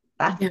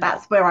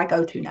 That's where I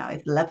go to now,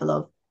 is the level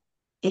of,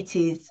 it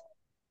is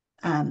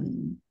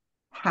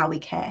how we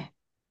care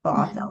for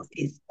ourselves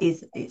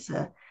it's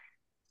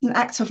an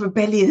act of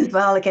rebellion as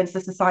well against the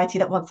society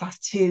that wants us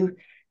to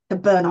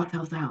burn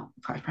ourselves out,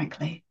 quite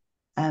frankly.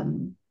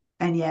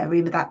 And yeah,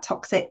 really, that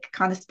toxic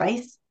kind of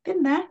space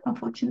been there,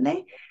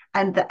 unfortunately.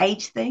 And the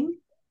age thing,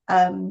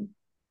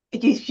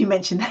 you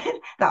mentioned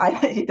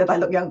that I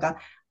look younger.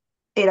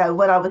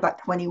 when I was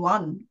like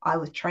 21, I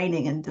was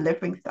training and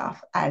delivering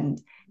stuff,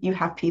 and you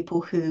have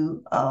people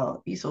who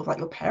are you sort of like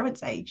your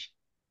parents' age,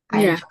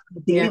 and Yeah.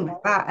 dealing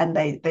with that, and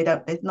they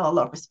don't. There's not a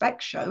lot of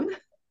respect shown.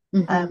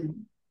 Mm-hmm.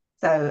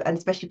 So, and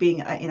especially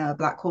being a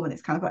black woman,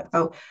 it's kind of like,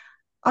 so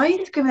are you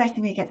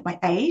discriminating me against my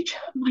age,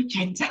 my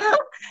gender,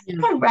 Yeah.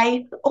 my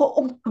race, or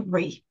all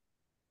three?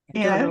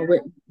 You don't know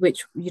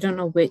which you don't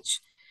know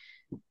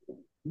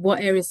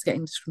what areas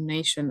getting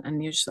discrimination,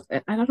 and you're just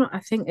I don't know. I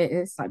think it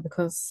is like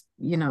because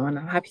and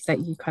I'm happy that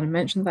you kind of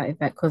mentioned that,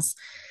 Yvette, because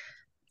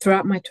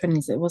throughout my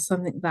 20s it was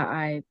something that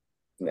I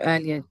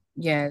earlier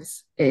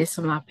years it is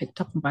something I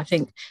picked up on, but I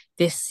think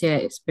this year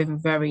it's been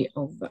very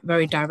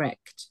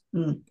direct,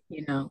 Mm.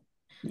 Yeah.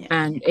 Yeah.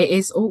 And it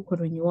is awkward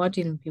when you are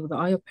dealing with people that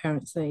are your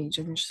parents' age,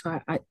 and just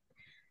like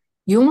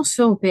you almost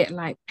feel a bit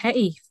like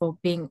petty for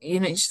being,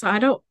 it's just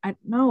like, I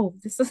know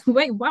this is,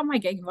 wait, what am I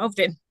getting involved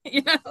in?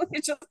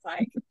 It's just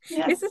like,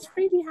 Yeah. is this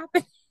really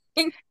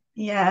happening?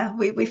 Yeah,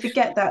 we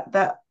forget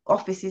that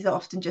offices are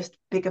often just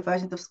bigger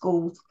versions of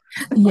schools.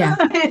 Yeah.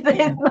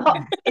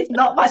 It's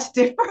not much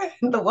different.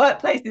 The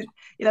workplace is,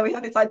 we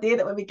have this idea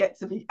that when we get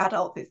to be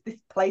adults, it's this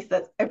place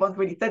that everyone's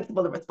really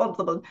sensible and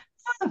responsible.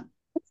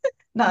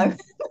 No,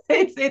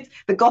 it's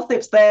the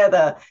gossip's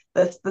there,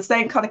 the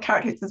same kind of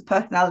characteristics,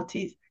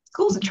 personalities.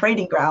 School's a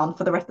training ground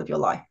for the rest of your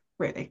life,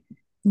 really,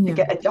 to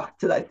get adjusted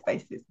to those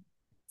spaces.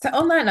 So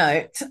on that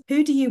note,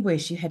 who do you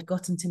wish you had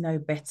gotten to know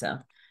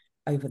better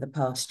over the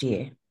past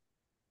year?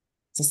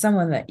 So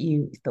someone that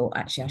you thought,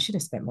 actually, I should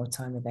have spent more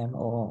time with them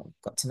or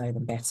got to know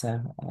them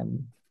better.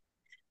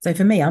 So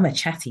for me, I'm a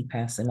chatty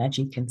person, as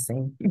you can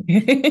see.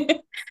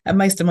 And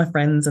most of my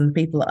friends and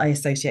people that I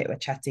associate with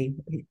chatty,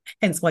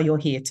 hence why you're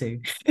here too.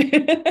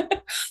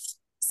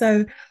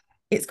 So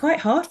it's quite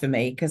hard for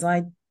me because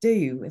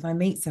if I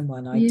meet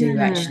someone, I do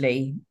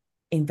actually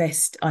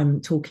invest. I'm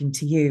talking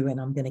to you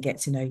and I'm going to get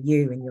to know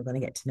you and you're going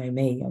to get to know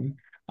me. And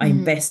I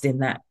invest in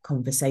that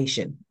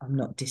conversation. I'm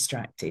not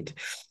distracted.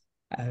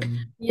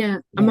 I'm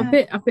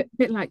a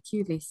bit like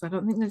you, Lisa. I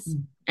don't think there's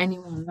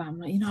anyone that I'm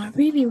like, I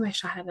really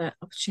wish I had an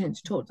opportunity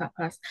to talk to that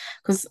person,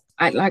 because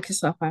I like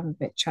yourself, I'm a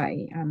bit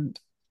chatty, and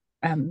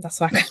that's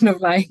why I kind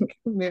of like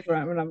move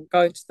around when I'm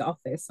going to the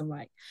office. I'm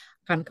like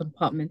kind of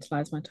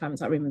compartmentalize my time.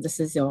 It's like, remember, this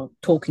is your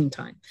talking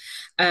time,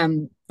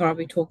 or I'll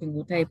be talking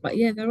all day. But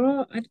yeah, there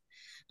are. I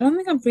don't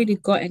think I've really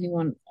got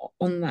anyone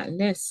on that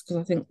list,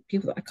 because I think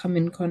people that I come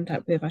in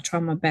contact with, I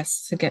try my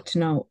best to get to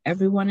know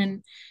everyone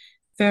in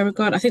fair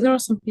regard. I think there are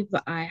some people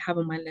that I have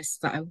on my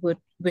list that I would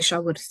wish I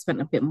would have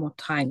spent a bit more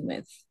time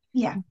with.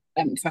 Yeah.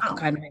 If I could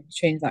kind of maybe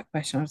change that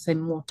question, I would say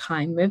more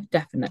time with,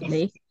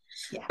 definitely.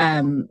 Yes.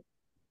 Yeah.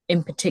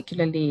 In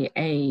particularly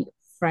a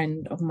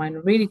friend of mine,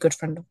 a really good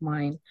friend of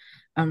mine,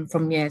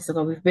 from years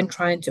ago. We've been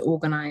trying to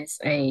organize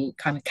a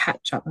kind of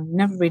catch up and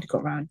never really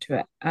got around to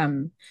it.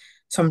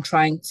 So I'm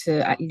trying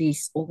to at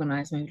least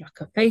organize maybe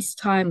like a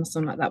FaceTime or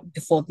something like that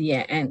before the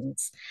year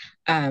ends.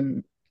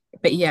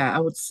 But yeah, I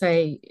would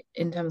say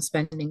in terms of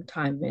spending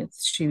time with,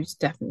 she was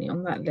definitely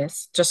on that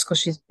list, just because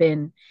she's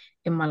been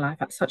in my life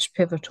at such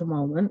pivotal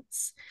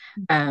moments.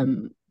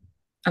 And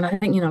I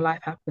think,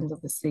 life happens,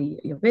 obviously,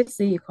 you're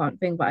busy, you can't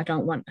think, but I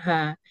don't want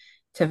her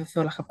to ever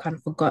feel like I've kind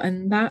of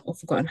forgotten that or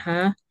forgotten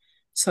her.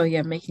 So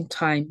yeah, making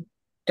time,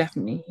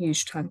 definitely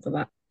huge time for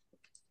that.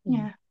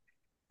 Yeah.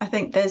 I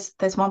think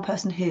there's one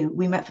person who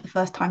we met for the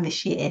first time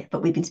this year,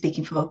 but we've been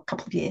speaking for a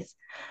couple of years,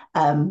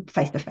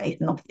 face to face,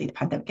 and obviously the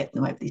pandemic gets in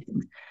the way of these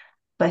things.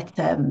 But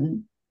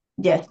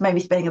yes, maybe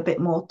spending a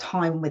bit more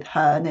time with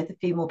her. And there's a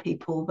few more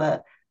people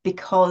that,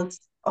 because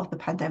of the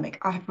pandemic,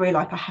 I have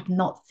realised I have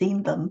not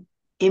seen them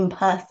in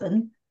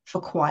person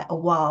for quite a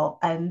while.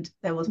 And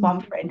there was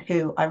one friend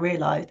who I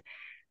realised,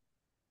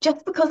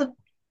 just because of,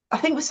 I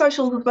think with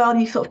socials as well,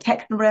 and you sort of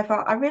text and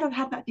whatever, I realised I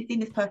hadn't actually seen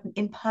this person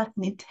in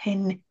person in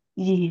 10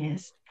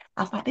 years.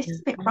 I was like, this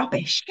is a bit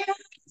rubbish.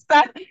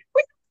 So,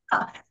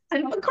 and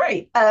it was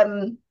great.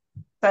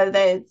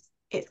 So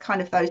it's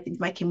kind of those things,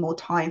 making more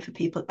time for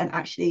people and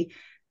actually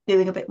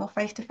doing a bit more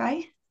face to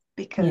face,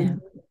 because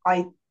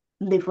I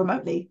live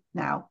remotely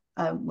now,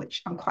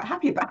 which I'm quite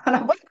happy about, and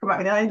I work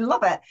remotely and I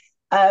love it.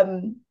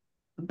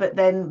 But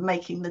then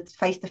making the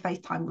face to face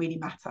time really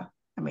matter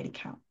and really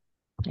count.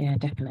 Yeah,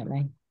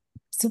 definitely.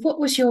 So what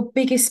was your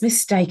biggest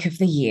mistake of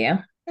the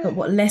year? But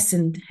what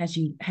lesson have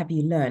you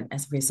learned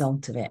as a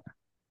result of it?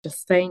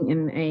 Just staying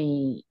in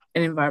an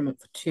environment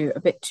for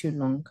a bit too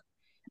long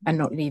and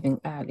not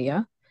leaving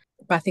earlier.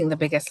 But I think the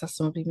biggest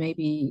lesson would be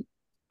maybe,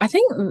 I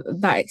think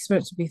that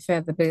experience, to be fair,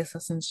 the biggest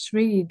lesson is just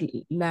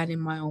really learning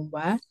my own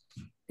worth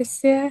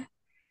this year.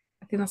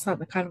 I think that's like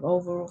the kind of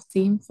overall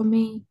theme for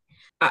me.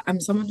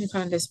 I'm someone who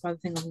kind of lives by the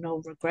thing of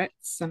no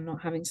regrets and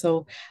not having,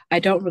 so I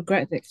don't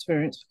regret the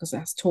experience because it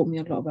has taught me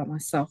a lot about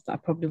myself that I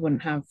probably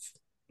wouldn't have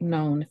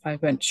known if I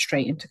went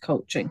straight into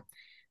coaching,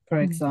 for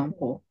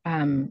example.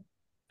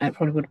 It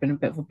probably would have been a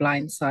bit of a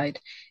blind side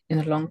in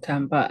the long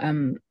term, but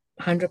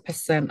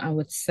 100% I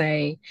would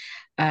say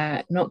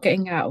not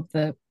getting out of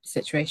the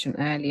situation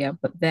earlier,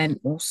 but then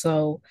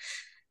also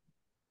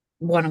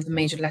one of the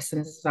major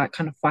lessons is like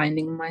kind of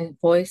finding my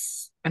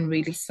voice and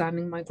really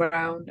standing my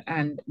ground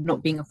and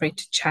not being afraid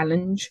to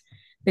challenge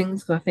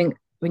things. Because I think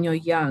when you're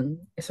young,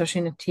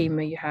 especially in a team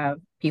where you have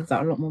people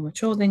that are a lot more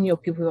mature than you, or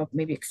people who are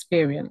maybe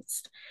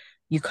experienced,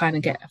 you kind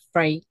of get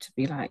afraid to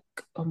be like,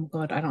 oh my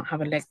God, I don't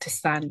have a leg to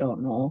stand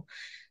on, or,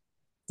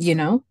 you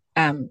know?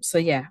 So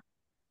yeah,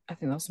 I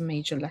think that's a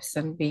major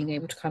lesson, being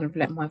able to kind of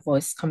let my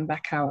voice come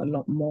back out a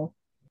lot more.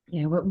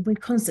 Yeah, we're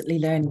constantly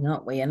learning,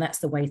 aren't we? And that's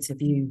the way to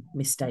view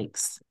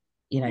mistakes.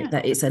 You know, Yeah.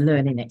 that it's a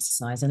learning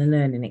exercise and a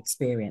learning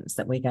experience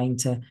that we're going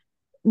to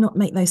not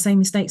make those same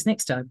mistakes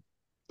next time.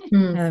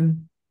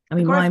 Mm. I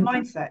mean, Growth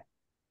mindset.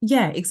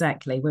 yeah,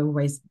 exactly. We're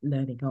always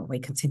learning, aren't we?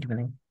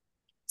 Continually.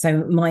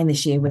 So mine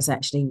this year was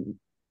actually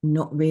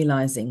not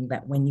realizing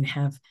that when you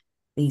have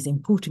these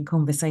important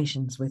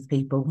conversations with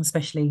people,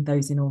 especially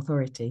those in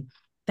authority,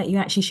 that you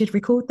actually should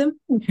record them.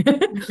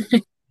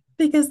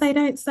 Because they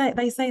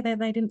say that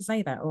they didn't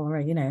say that, or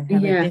you know,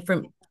 have a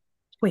different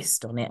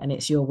twist on it, and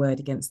it's your word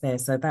against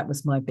theirs. So that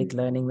was my big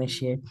learning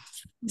this year,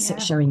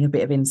 showing a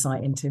bit of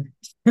insight into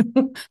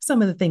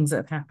some of the things that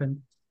have happened.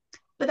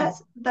 But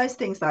that's those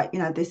things, like, you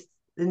know, this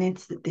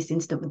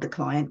incident with the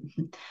client,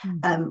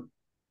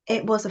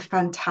 it was a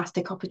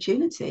fantastic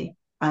opportunity,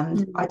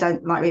 and I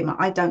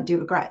don't do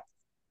regrets.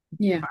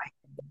 Yeah.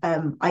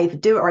 Right? I either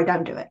do it or I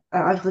don't do it.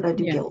 I also don't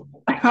do guilt.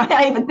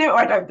 I either do it or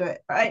I don't do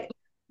it. Right.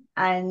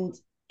 And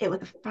it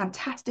was a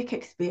fantastic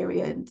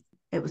experience.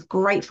 It was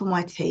great for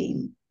my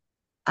team.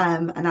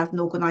 And as an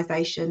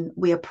organization,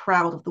 we are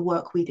proud of the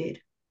work we did.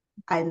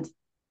 And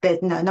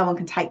there's no one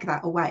can take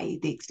that away.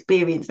 The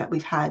experience that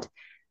we've had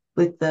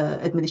with the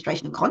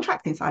administration and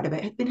contracting side of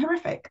it has been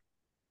horrific.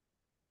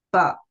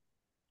 But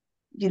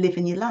you live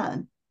and you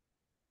learn.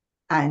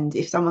 And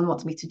if someone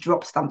wants me to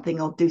drop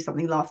something or do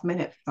something last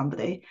minute for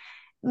somebody,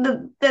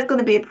 there's going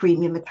to be a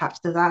premium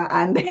attached to that,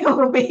 and there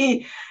will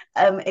be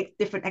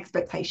different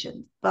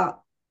expectations. But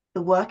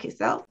the work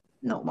itself,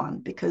 not one,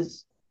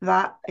 because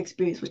that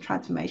experience was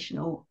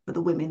transformational for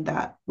the women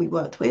that we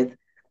worked with.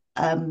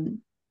 And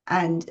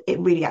it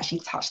really actually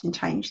touched and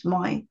changed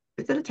my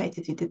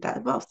facilitators who did that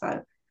as well.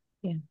 So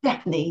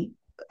definitely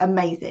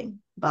amazing.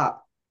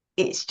 But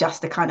it's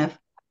just a kind of,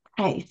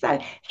 hey, so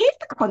here's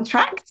the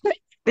contract.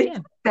 This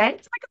says,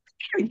 like,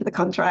 preparing for the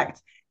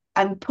contract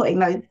and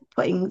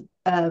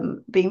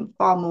being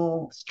far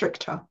more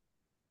stricter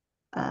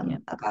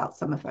about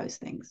some of those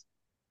things.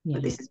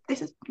 But this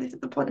is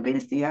the point of being a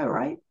CEO,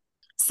 right?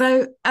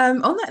 So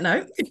on that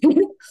note,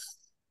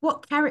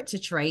 what character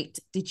trait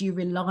did you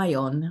rely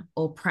on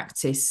or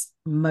practice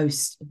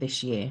most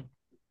this year?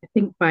 I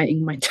think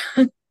biting my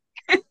tongue.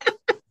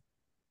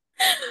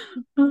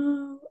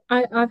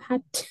 I've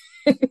had to.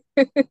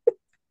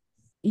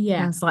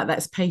 Yeah. Sounds like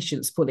that's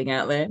patience pulling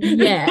out there.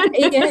 Yeah,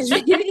 it's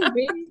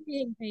really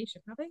being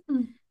patient. I think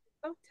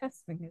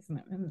self-testing, isn't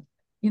it? And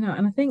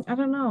and I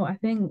don't know,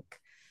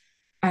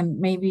 and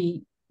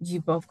maybe you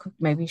both could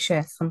maybe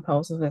share some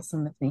parts of this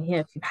and with me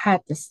here if you've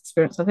had this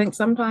experience. I think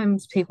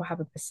sometimes people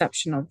have a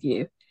perception of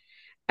you,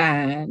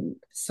 and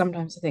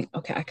sometimes I think,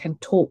 okay, I can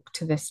talk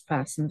to this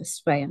person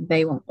this way and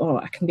they won't,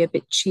 or I can be a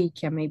bit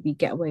cheeky and maybe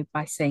get away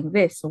by saying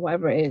this or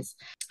whatever it is.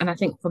 And I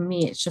think for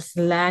me, it's just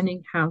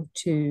learning how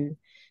to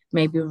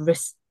maybe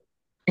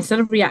instead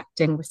of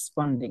reacting,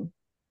 responding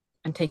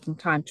and taking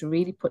time to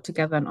really put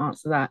together an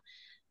answer that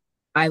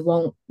I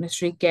won't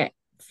necessarily get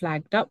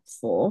flagged up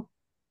for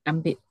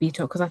and be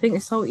told. Because I think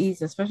it's so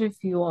easy, especially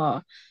if you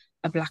are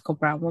a Black or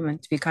brown woman,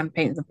 to be kind of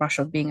painted with the brush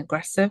of being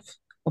aggressive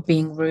or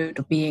being rude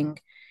or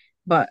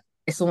but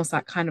it's almost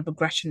like kind of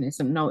aggression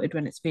isn't noted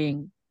when it's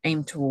being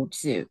aimed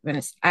towards you. When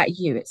it's at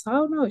you, it's,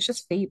 oh no, it's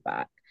just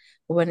feedback.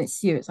 But when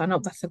it's you, it's, I know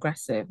that's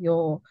aggressive,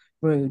 you're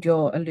rude,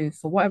 you're aloof,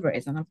 or whatever it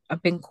is. And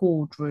I've been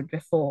called rude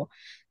before.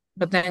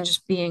 But then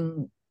just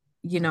being,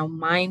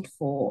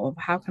 mindful of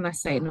how can I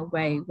say it in a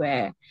way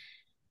where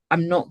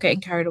I'm not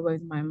getting carried away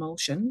with my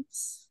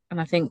emotions. And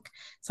I think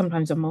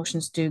sometimes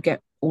emotions do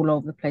get all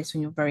over the place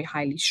when you're very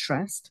highly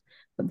stressed.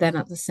 But then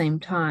at the same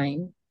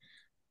time,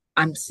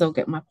 I'm still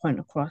getting my point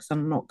across.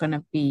 I'm not going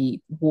to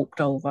be walked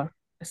over,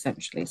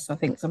 essentially. So I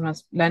think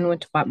sometimes learning when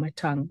to bite my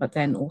tongue, but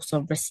then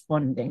also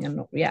responding and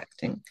not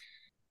reacting.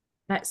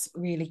 That's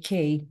really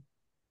key,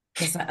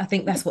 because I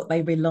think that's what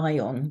they rely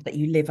on, that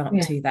you live up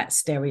to that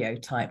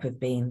stereotype of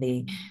being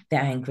the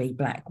angry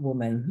Black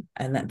woman,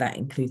 and that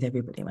includes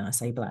everybody. When I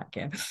say Black,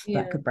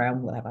 Black or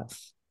brown, whatever,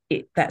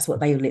 that's what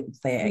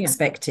they're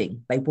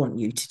expecting. They want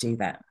you to do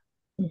that.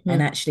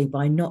 And actually,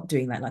 by not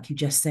doing that, like you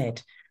just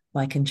said,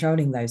 by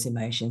controlling those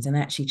emotions and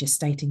actually just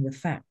stating the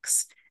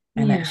facts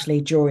and actually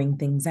drawing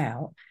things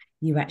out,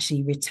 you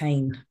actually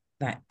retain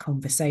that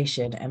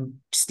conversation and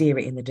steer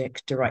it in the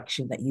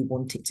direction that you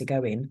want it to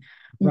go in,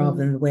 rather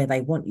than where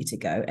they want you to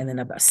go. And then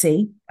I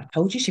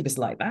told you she was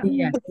like that.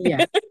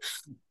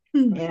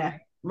 Yeah.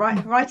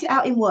 Write it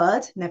out in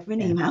Word, never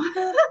in email.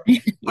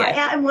 Write it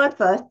out in Word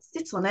first,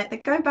 sit on it,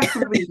 then go back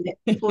and read it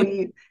before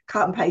you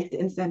cut and paste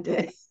it and send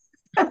it.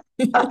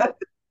 But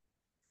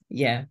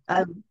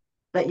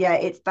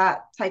it's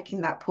that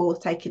taking that pause,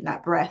 taking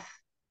that breath,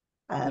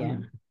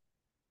 and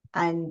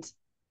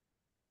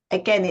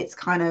again, it's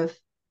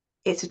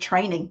a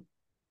training.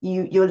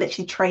 You're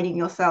literally training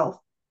yourself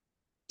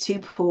to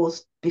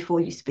pause before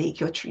you speak.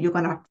 You're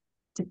going to have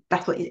to,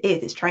 that's what it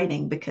is. It's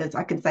training, because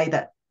I can say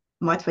that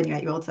my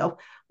 28-year-old self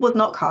was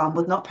not calm,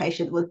 was not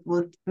patient, was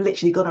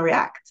literally going to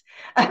react.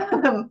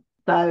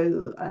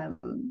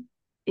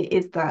 It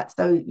is that.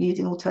 So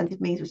using alternative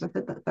means, which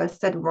I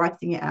said,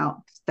 writing it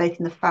out,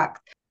 stating the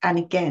fact, and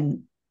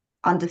again,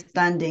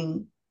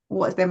 understanding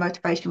what is their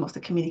motivation, what's the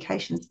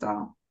communication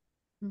style,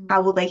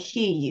 how will they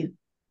hear you?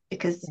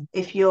 Because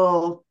if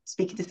you're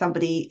speaking to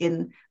somebody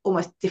in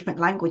almost different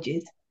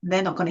languages,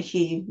 they're not going to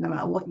hear you no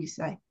matter what you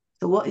say.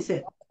 So what is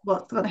it?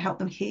 What's going to help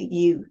them hear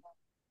you?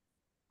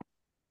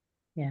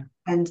 Yeah.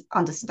 And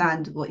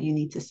understand what you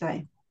need to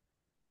say.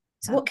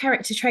 So what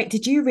character trait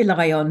did you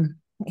rely on,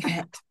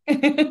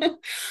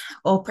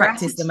 or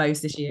practice the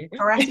most this year?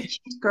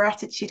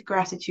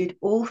 Gratitude,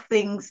 all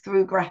things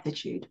through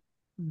gratitude.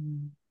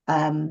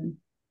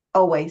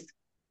 Always.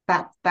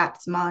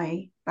 That's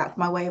my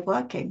way of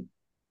working.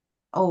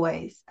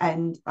 Always.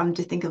 And I'm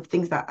just thinking of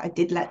things that I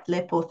did let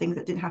slip, or things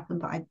that didn't happen,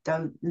 but I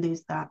don't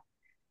lose that,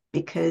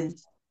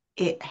 because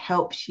it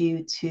helps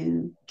you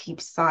to keep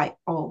sight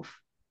of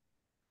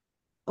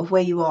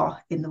where you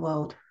are in the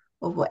world,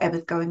 of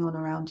whatever's going on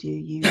around you.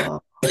 You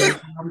are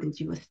grounded,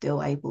 you are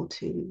still able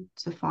to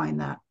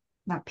find that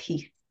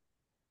peace.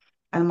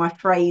 And my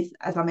phrase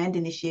as I'm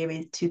ending this year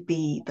is to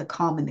be the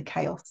calm in the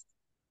chaos,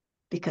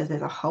 because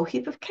there's a whole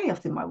heap of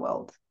chaos in my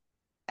world,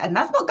 and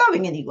that's not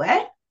going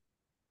anywhere,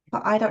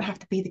 but I don't have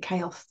to be the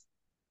chaos.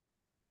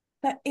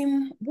 But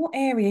in what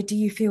area do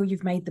you feel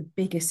you've made the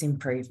biggest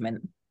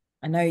improvement?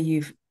 I know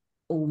you've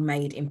all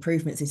made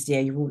improvements this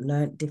year. You've all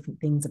learned different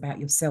things about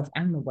yourself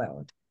and the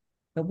world.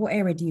 But what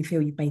area do you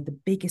feel you've made the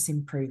biggest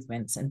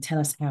improvements? And tell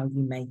us how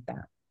you made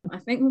that. I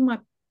think with my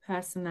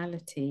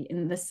personality,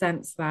 in the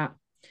sense that,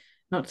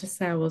 not to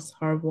say I was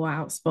horrible or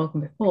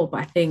outspoken before,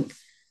 but I think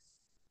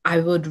I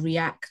would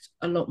react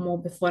a lot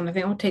more before. And I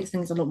think I would take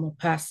things a lot more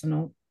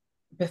personal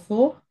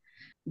before.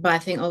 But I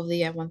think over the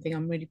year, one thing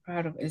I'm really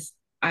proud of is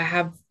I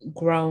have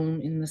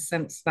grown, in the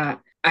sense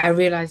that I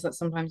realize that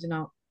sometimes,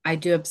 I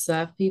do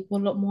observe people a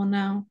lot more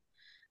now.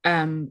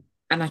 And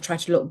I try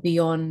to look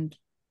beyond,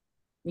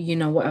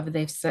 whatever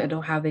they've said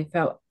or how they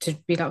felt, to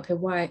be like, okay,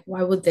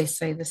 why would they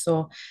say this?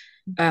 Or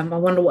I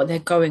wonder what they're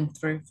going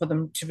through for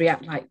them to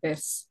react like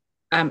this.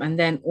 And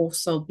then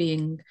also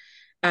being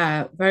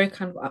very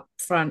kind of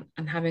upfront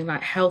and having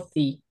like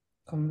healthy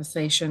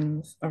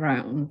conversations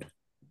around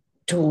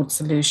towards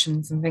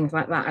solutions and things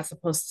like that, as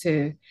opposed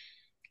to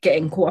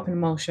getting caught up in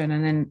emotion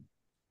and then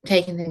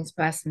taking things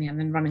personally and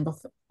then running off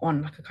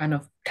on like a kind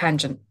of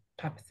tangent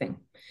type of thing.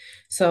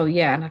 So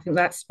yeah, and I think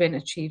that's been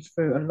achieved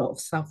through a lot of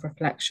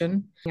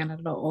self-reflection and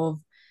a lot of,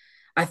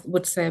 I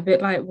would say, a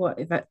bit like what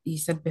you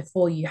said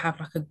before, you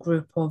have like a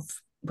group of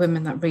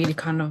women that really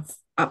kind of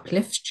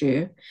uplift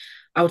you.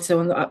 I would say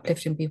one of the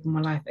uplifting people in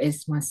my life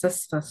is my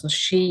sister. So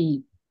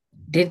she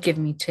did give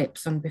me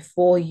tips on,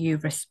 before you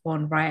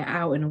respond, write it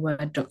out in a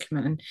Word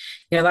document. And,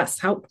 that's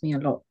helped me a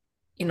lot.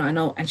 I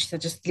know. And she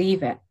said, just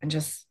leave it and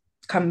just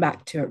come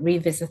back to it,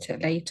 revisit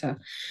it later.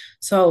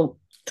 So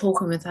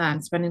talking with her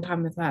and spending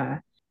time with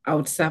her, I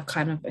would say I've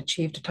kind of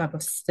achieved a type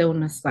of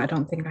stillness that I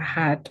don't think I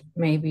had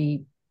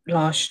maybe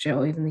last year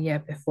or even the year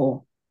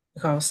before,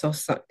 because I was so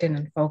sucked in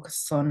and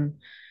focused on,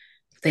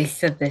 they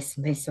said this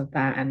and they said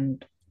that,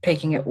 and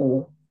taking it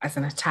all as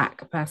an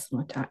attack, a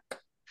personal attack.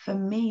 For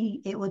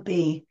me, it would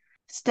be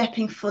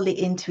stepping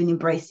fully into and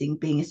embracing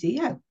being a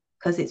CEO,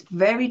 because it's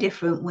very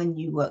different when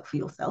you work for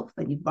yourself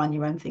and you've run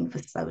your own thing for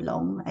so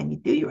long and you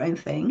do your own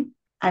thing,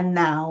 and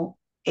now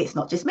it's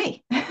not just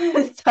me.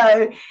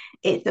 So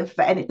it's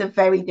a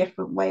very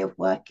different way of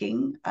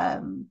working.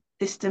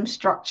 System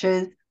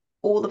structures,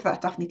 all of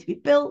that stuff need to be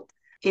built,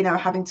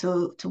 having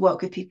to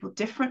work with people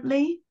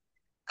differently.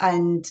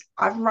 And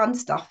I've run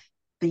stuff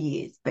for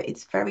years, but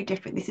it's very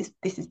different.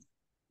 This is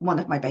one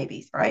of my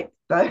babies, right?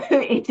 So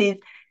it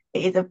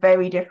is a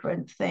very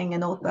different thing.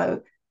 And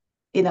also,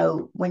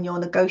 when you're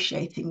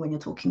negotiating, when you're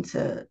talking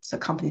to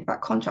companies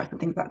about contracts and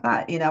things like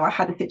that, I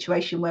had a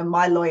situation where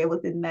my lawyer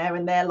was in there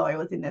and their lawyer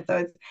was in there. So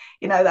it's,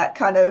 that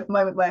kind of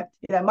moment where,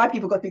 my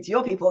people got to speak to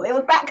your people. It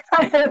was that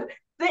kind of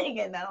sitting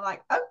in there. I'm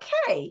like,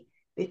 okay,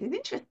 this is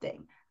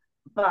interesting.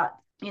 But,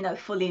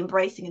 fully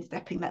embracing and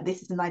stepping that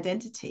this is an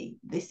identity.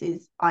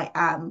 I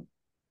am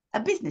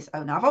a business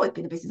owner. I've always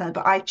been a business owner,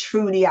 but I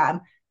truly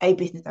am a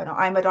business owner.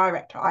 I'm a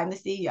director. I'm the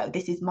CEO.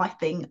 This is my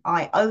thing.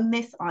 I own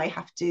this. I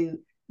have to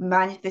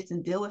manage this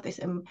and deal with this,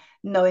 and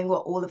knowing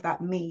what all of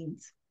that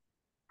means.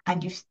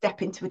 And you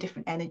step into a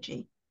different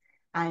energy.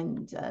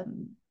 And,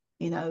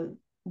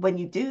 when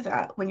you do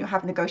that, when you're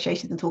having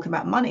negotiations and talking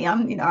about money,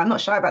 I'm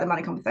not shy about the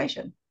money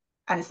conversation.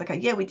 And it's like,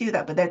 yeah, we do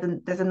that, but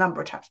there's a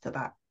number attached to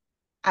that.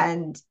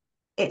 And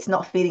it's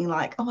not feeling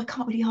like, oh, I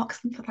can't really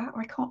ask them for that,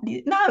 or I can't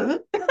really. No,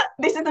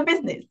 this is a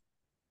business.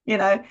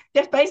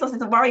 Jeff Bezos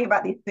isn't worrying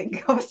about these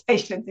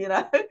conversations,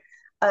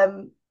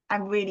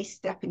 and really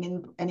stepping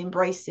in and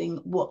embracing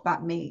what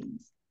that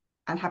means,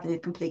 and having a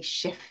complete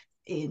shift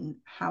in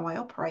how I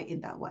operate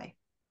in that way.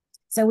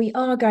 So we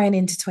are going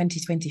into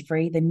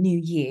 2023, the new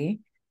year,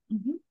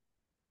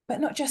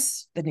 but not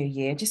just the new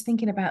year, just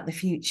thinking about the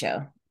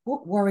future.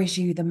 What worries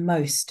you the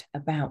most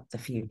about the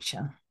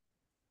future?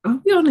 I'll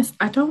be honest,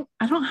 I don't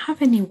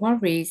have any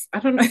worries. I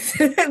don't know if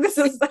this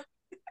is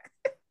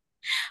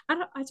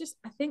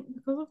I think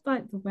because of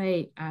like the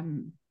way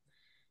and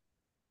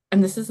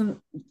this isn't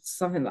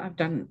something that I've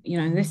done,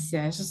 in this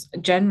year, it's just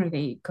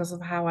generally because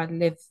of how I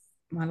live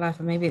my life,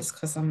 and maybe it's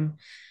because I'm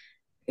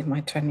in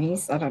my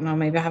 20s. I don't know,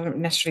 maybe I haven't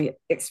necessarily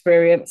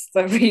experienced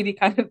the really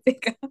kind of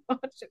big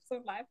hardships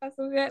of life as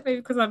of yet. Maybe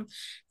because I'm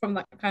from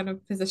that kind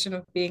of position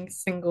of being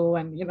single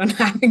and not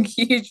having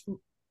huge,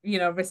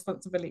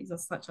 responsibilities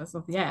as such as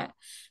of yet.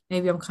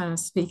 Maybe I'm kind of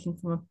speaking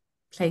from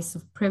a place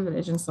of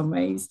privilege in some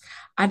ways.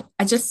 I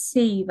just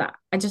see that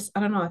I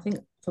don't know. I think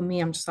for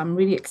me, I'm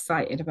really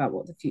excited about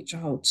what the future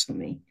holds for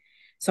me.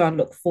 So I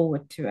look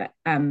forward to it.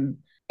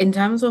 In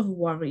terms of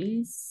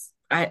worries,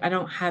 I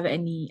don't have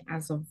any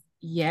as of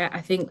yet.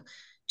 I think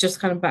just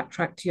kind of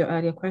backtrack to your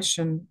earlier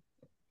question.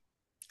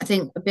 I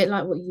think a bit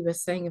like what you were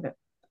saying about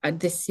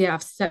this year,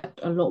 I've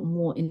stepped a lot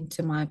more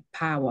into my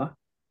power,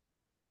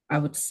 I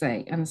would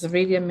say. And it's a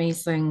really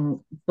amazing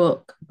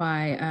book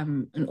by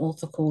an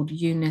author called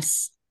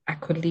Eunice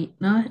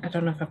Aquilina. I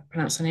don't know if I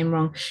pronounced her name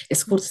wrong.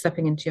 It's called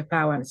Stepping into Your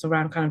Power, and it's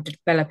around kind of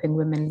developing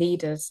women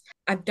leaders.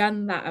 I've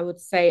done that, I would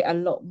say, a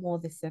lot more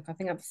this year. I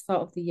think at the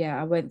start of the year,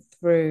 I went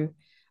through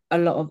a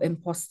lot of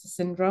imposter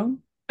syndrome,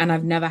 and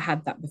I've never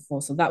had that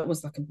before. So that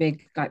was like a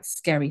big, like,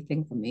 scary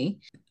thing for me.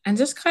 And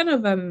just kind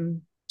of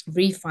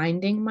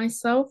refinding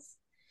myself.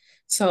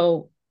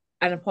 So,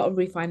 and a part of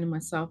refinding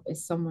myself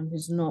is someone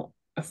who's not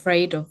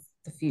afraid of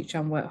the future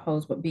and what it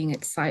holds, but being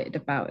excited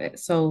about it.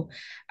 So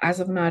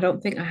as of now, I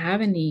don't think I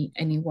have any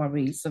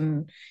worries.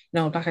 And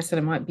like I said,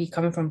 it might be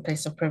coming from a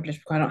place of privilege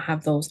because I don't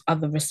have those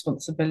other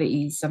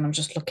responsibilities and I'm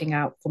just looking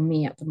out for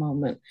me at the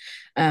moment.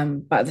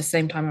 But at the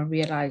same time, I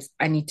realize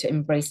I need to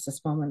embrace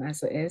this moment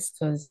as it is,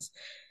 because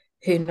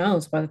who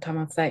knows, by the time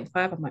I'm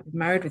 35, I might be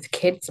married with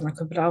kids and I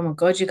could be like, oh my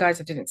God, you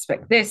guys, I didn't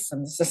expect this.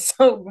 And this is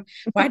so,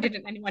 why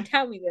didn't anyone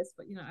tell me this?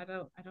 But I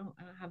don't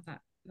have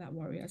that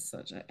worry as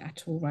such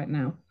at all right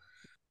now.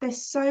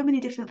 There's so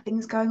many different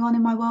things going on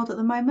in my world at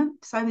the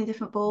moment, so many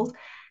different balls,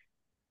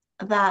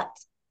 that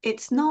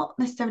it's not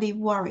necessarily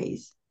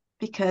worries,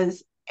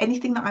 because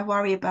anything that I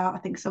worry about, I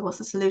think, so what's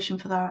the solution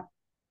for that?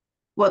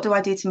 What do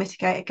I do to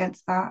mitigate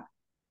against that?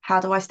 How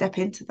do I step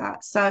into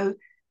that? So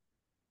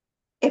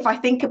if I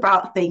think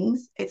about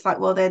things, it's like,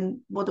 well,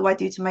 then what do I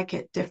do to make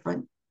it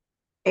different?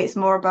 It's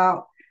more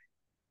about,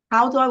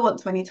 how do I want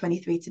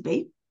 2023 to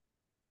be?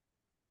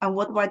 And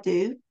what do I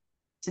do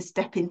to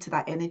step into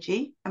that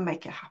energy and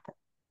make it happen?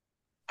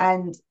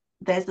 And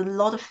there's a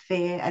lot of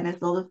fear and there's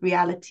a lot of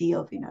reality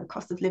of,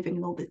 cost of living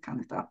and all this kind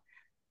of stuff.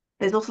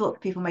 There's also lots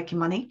of people making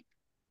money.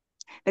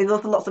 There's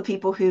also lots of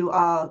people who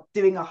are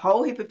doing a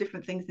whole heap of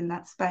different things in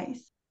that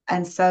space.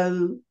 And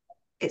so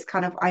it's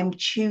kind of, I'm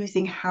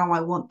choosing how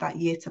I want that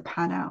year to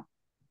pan out,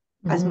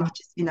 as much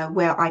as,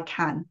 where I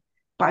can.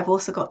 But I've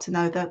also got to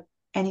know that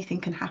anything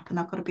can happen.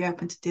 I've got to be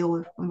open to deal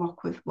with and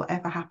rock with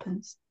whatever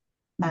happens.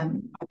 My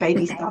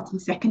baby's starting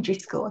secondary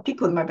school. I keep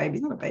calling my baby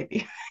not a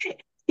baby.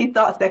 He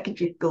starts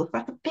secondary school. So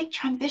that's a big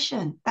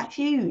transition. That's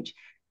huge.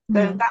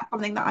 So that's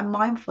something that I'm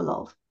mindful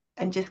of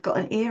and just got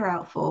an ear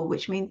out for,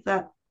 which means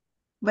that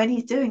when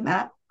he's doing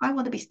that, I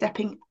want to be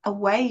stepping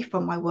away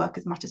from my work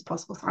as much as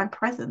possible, so I'm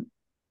present.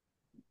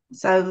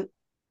 So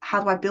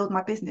how do I build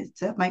my business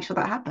to make sure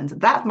that happens?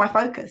 That's my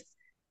focus.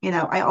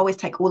 I always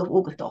take all of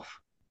August off.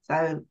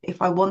 So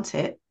if I want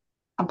it,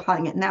 I'm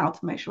planning it now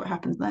to make sure it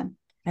happens then.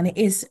 And it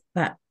is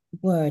that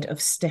word of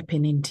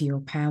stepping into your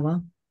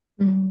power.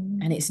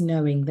 And it's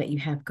knowing that you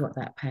have got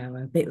that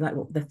power. A bit like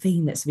what the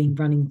theme that's been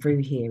running through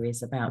here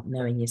is about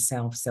knowing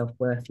yourself,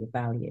 self-worth, your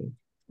value,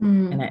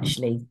 and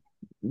actually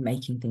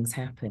making things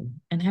happen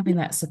and having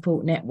that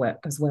support network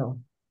as well.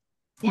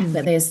 Yeah.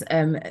 But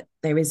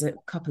there is a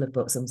couple of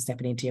books on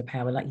stepping into your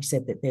power. Like you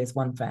said, that there's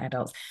one for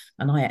adults,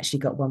 and I actually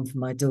got one for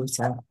my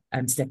daughter,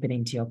 Stepping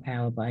into Your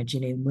Power by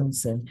Janine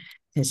Wilson,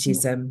 because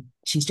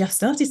she's just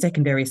started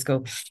secondary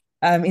school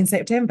in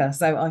September.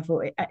 So I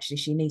thought actually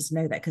she needs to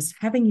know that, because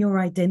having your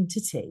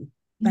identity,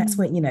 that's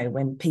when,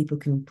 when people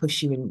can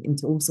push you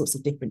into all sorts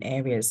of different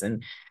areas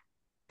and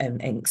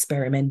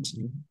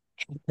experimenting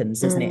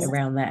happens, isn't it,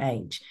 around that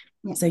age?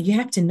 Yeah. So you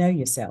have to know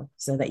yourself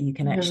so that you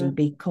can actually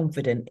be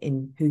confident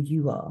in who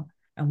you are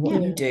and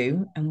what you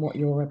do and what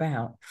you're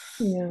about.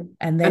 Yeah.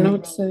 And then I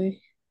would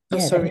say,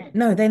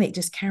 then it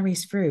just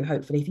carries through,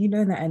 hopefully. If you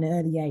learn at an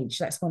early age,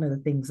 that's one of the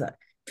things that,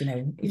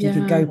 if you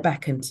could go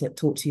back and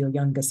talk to your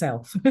younger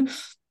self,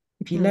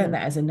 if you learn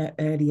that as an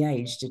early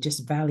age, to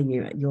just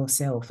value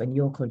yourself and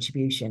your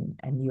contribution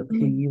and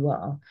who you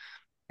are,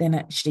 then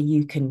actually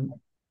you can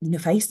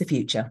face the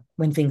future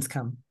when things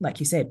come, like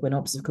you said, when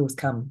obstacles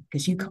come,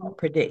 because you can't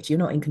predict, you're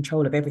not in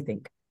control of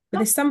everything, but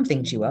there's some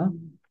things you are.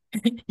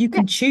 You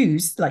can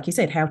choose, like you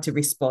said, how to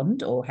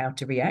respond or how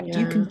to react.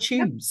 You can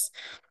choose,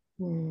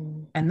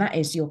 and that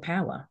is your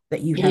power,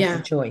 that you have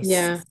the choice.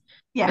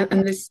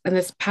 And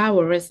this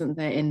power, isn't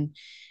there, in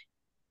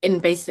in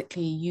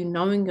basically you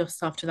knowing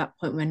yourself to that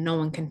point where no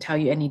one can tell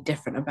you any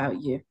different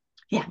about you.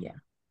 Yeah.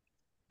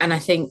 And I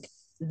think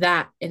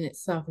that in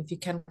itself, if you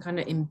can kind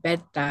of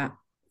embed that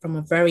from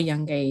a very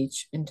young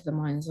age into the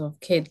minds of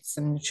kids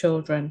and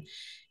children,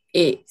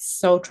 it's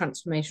so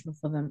transformational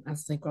for them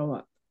as they grow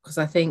up. Because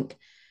I think,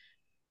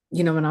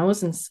 when I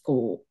was in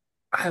school,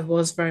 I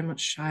was very much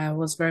shy. I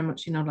was very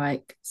much,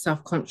 like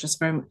self-conscious,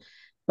 very much.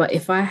 But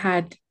if I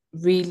had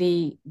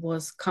really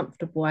was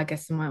comfortable, I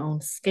guess, in my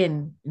own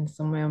skin in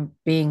some way on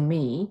being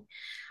me,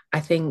 I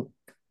think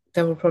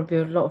there would probably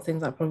be a lot of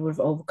things I probably would have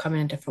overcome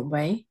in a different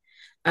way.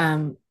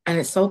 And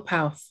it's so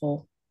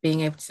powerful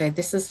being able to say,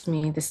 this is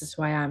me, this is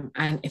who I am.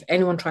 And if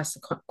anyone tries to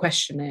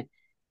question it,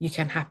 you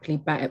can happily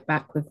bat it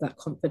back with that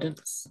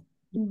confidence.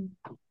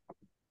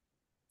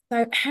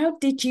 So, how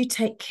did you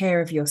take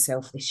care of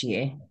yourself this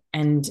year?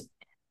 And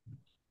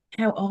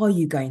how are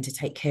you going to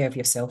take care of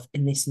yourself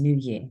in this new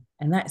year?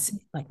 And that's,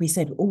 like we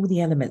said, all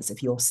the elements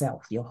of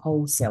yourself, your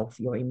whole self,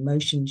 your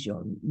emotions,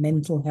 your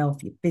mental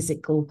health, your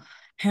physical.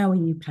 How are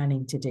you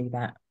planning to do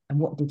that? And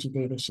what did you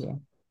do this year?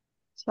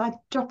 Shall I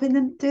drop in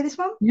and do this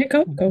one? Yeah,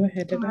 go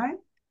ahead. All right.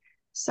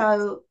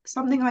 So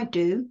something I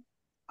do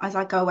is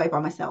I go away by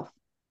myself.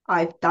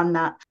 I've done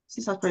that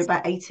since I was probably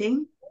about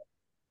 18.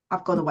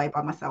 I've gone away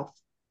by myself.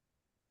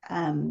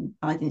 I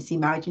didn't see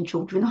marriage and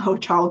children. A whole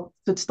child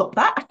could stop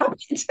that.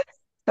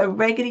 So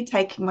regularly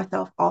taking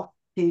myself off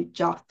to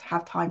just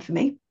have time for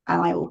me.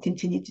 And I will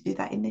continue to do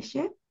that in this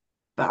year.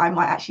 But I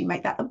might actually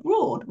make that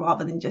abroad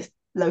rather than just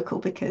local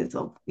because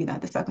of,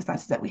 the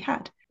circumstances that we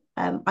had.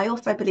 I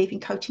also believe in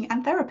coaching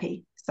and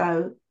therapy.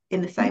 So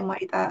in the same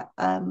way that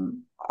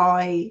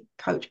I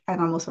coach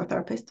and I'm also a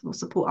therapist, will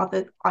support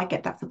others, I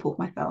get that support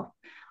myself.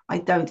 I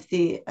don't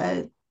see it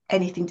as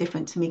anything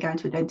different to me going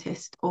to a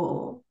dentist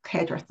or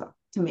hairdresser.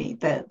 To me,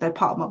 they're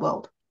part of my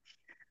world.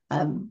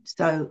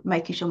 So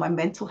making sure my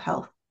mental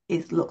health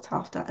is looked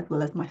after as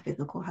well as my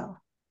physical health.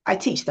 I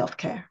teach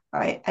self-care,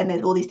 right? And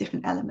there's all these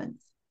different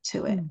elements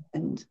to it.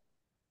 And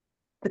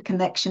the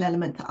connection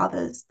element to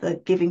others,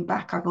 the giving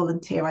back, I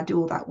volunteer, I do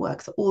all that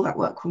work. So all that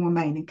work will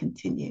remain and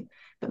continue,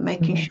 but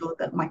making sure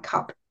that my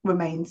cup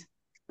remains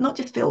not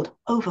just filled,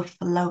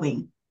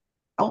 overflowing.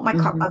 I want my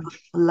cup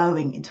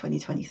overflowing in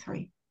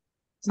 2023.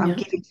 So I'm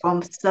giving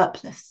from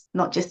surplus,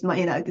 not just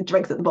my, the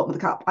dregs at the bottom of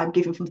the cup. I'm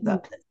giving from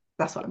surplus.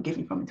 That's what I'm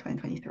giving from in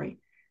 2023.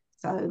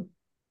 So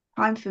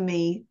time for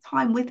me,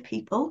 time with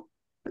people,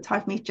 but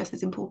time for me is just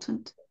as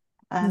important.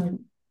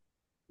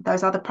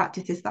 Those other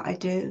practices that I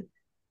do.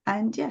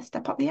 And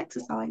step up the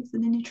exercise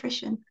and the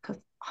nutrition because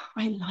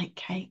I like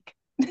cake.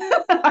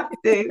 I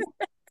do.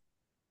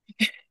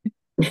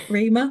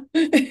 Rima?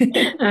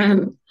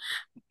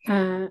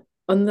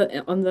 On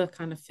the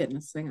kind of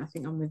fitness thing, I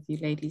think I'm with you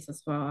ladies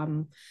as well.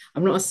 I'm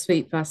not a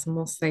sweet person,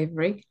 more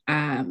savory.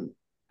 And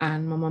my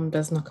mum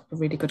does knock up a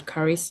really good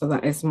curry, so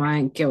that is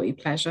my guilty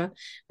pleasure,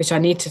 which I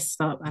need to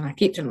stop, and I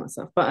keep telling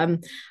myself. But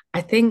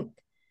I think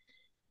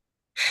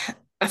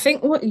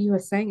what you were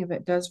saying of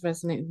it does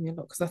resonate with me a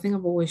lot because I think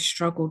I've always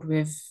struggled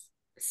with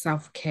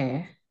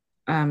self-care.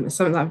 It's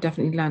something that I've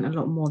definitely learned a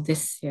lot more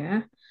this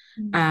year.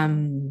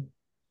 And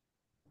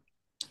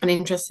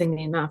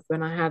interestingly enough,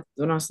 when I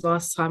was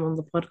last time on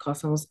the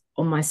podcast, I was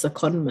on my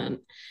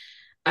secondment.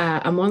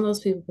 I'm one of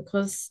those people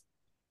because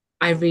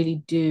I really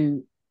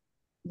do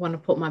want to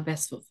put my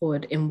best foot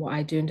forward in what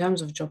I do in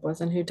terms of job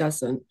wise, and who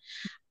doesn't.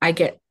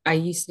 I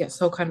used to get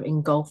so kind of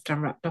engulfed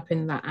and wrapped up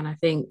in that. And I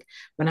think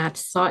when I had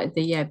started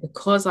the year,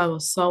 because I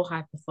was so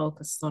hyper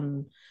focused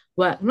on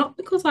work, not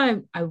because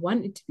I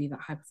wanted to be that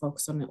hyper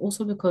focused on it,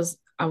 also because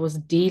I was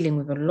dealing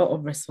with a lot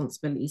of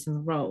responsibilities in the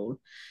role.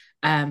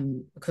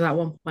 Because at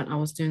one point I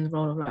was doing the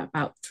role of like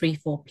about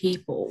 3-4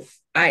 people.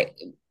 I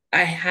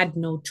had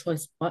no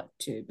choice but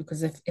to,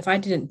 because if I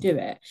didn't do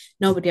it,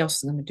 nobody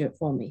else was going to do it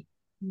for me.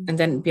 And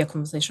then it'd be a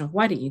conversation of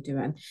why didn't you do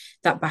it, and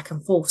that back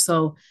and forth.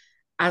 So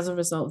as a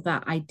result of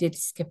that, I did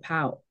skip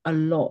out a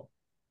lot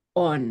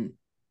on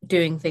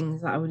doing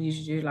things that I would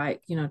usually do,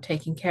 like,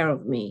 taking care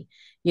of me,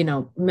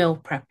 meal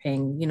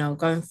prepping,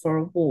 going for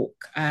a walk,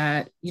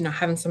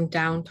 having some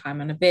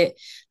downtime. And a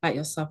bit like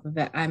yourself, a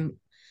bit,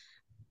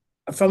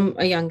 from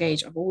a young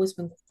age, I've always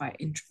been quite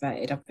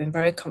introverted. I've been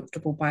very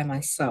comfortable by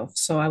myself.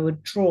 So I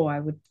would draw, I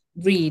would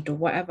read or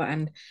whatever.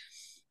 And,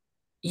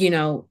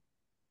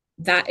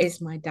 that is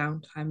my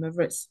downtime,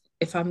 whether it's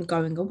if I'm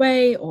going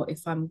away or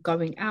if I'm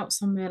going out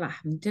somewhere, like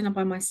having dinner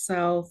by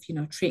myself,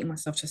 treating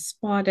myself to a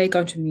spa day,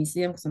 going to a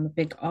museum because I'm a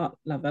big art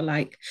lover,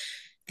 like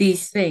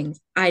these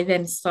things, I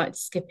then started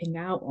skipping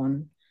out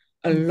on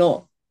a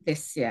lot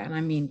this year. And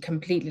I mean,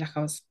 completely, like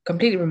I was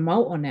completely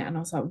remote on it. And I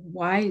was like,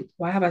 why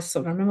have I I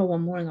remember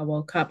one morning I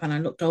woke up and I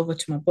looked over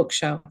to my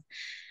bookshelf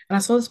and I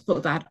saw this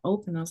book that I'd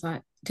opened. I was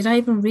like, did I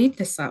even read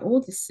this at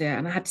all this year?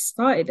 And I had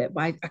started it,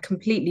 but I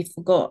completely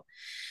forgot.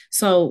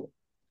 So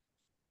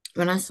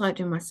when I started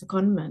doing my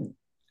secondment,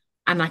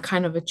 And I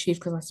kind of achieved,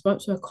 because I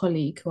spoke to a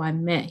colleague who I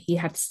met. He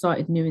had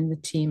started new in the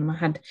team. I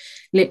had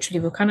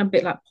literally, we're kind of a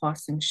bit like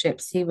passing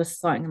ships. He was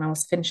starting and I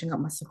was finishing up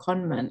my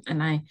secondment.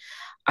 And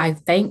I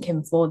thank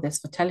him for this,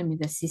 for telling me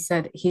this. He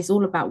said he's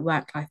all about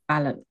work-life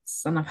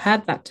balance. And I've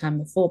heard that term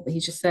before, but he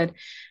just said,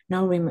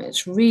 no, Rima,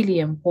 it's really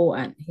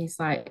important. He's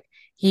like,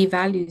 he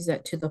values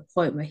it to the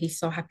point where he's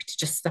so happy to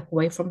just step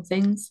away from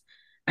things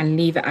and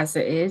leave it as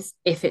it is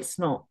if it's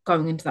not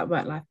going into that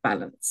work-life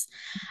balance.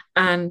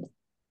 And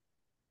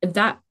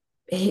that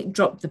it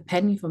dropped the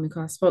penny for me,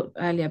 because I spoke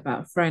earlier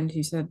about a friend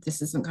who said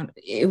this isn't kind of,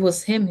 it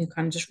was him who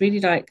kind of just really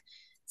like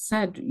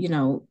said,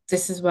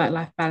 this is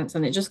work-life balance.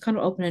 And it just kind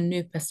of opened a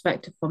new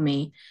perspective for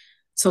me.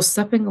 So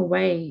stepping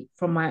away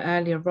from my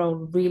earlier role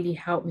really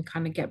helped me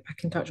kind of get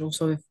back in touch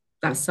also with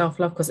that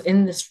self-love. Because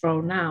in this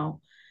role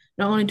now,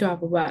 not only do I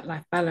have a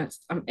work-life balance,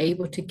 I'm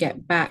able to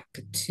get back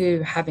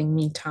to having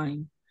me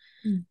time.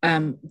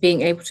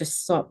 Being able to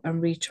stop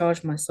and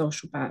recharge my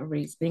social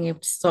batteries, being able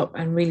to stop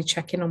and really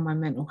check in on my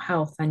mental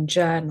health and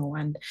journal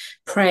and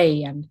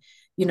pray and,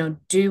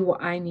 do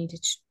what I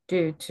needed to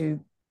do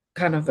to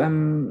kind of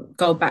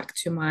go back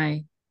to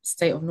my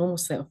normal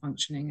state of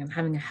functioning and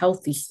having a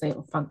healthy state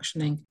of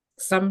functioning.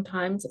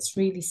 Sometimes it's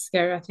really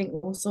scary, I think,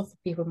 also for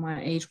people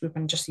my age group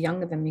and just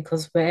younger than me,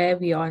 because where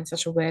we are in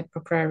such a weird,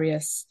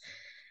 precarious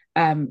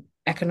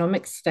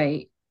economic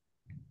state,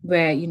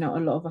 where a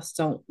lot of us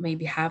don't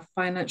maybe have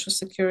financial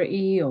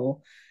security, or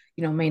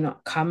may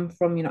not come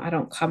from, I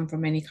don't come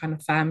from any kind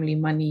of family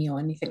money or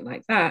anything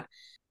like that.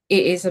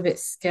 It is a bit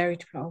scary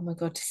to be like, oh my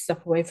God, to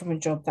step away from a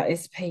job that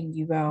is paying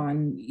you well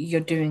and you're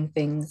doing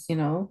things.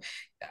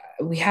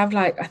 We have,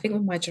 like, I think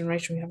with my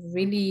generation, we have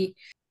really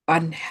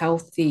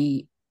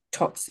unhealthy,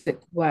 toxic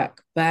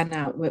work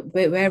burnout.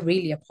 We're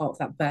really a part of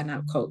that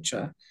burnout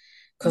culture,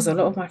 because a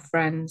lot of my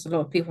friends, a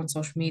lot of people on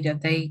social media,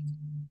 they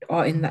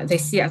are in that, they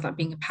see it as like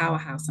being a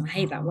powerhouse, and I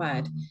hate that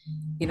word.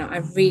 I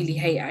really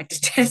hate it. I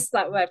detest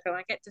that word, and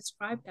I get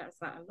described as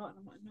that a lot. And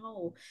I'm like,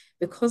 no,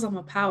 because I'm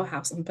a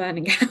powerhouse, I'm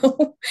burning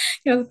out.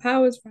 The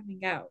power is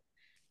running out.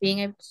 Being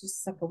able to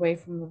step away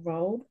from the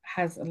role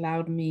has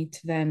allowed me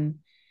to then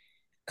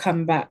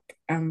come back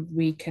and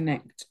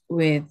reconnect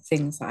with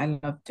things that I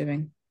love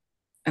doing.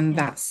 And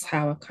that's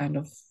how I kind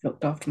of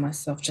looked after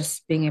myself,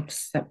 just being able to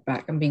step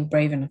back and being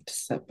brave enough to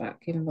step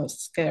back, even though it's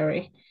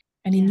scary.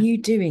 And in you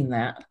doing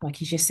that,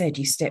 like you just said,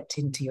 you stepped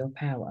into your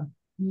power.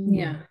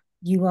 Yeah.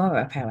 You are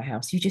a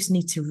powerhouse. You just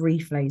need to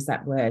rephrase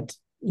that word,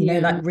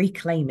 like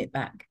reclaim it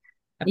back.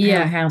 A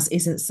powerhouse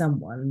isn't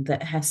someone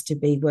that has to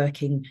be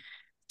working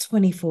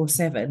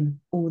 24/7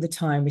 all the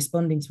time,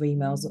 responding to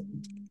emails,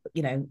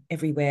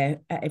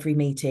 everywhere, at every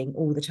meeting,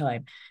 all the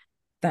time.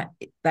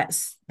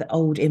 That's the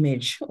old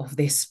image of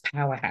this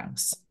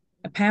powerhouse.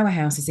 A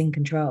powerhouse is in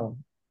control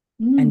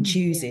and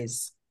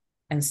chooses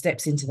and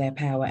steps into their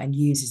power and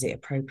uses it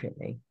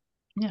appropriately.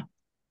 Yeah.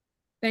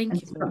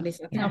 Thank you for that,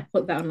 Lisa. I think I'll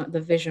put that on like the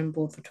vision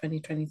board for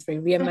 2023,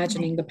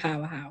 reimagining the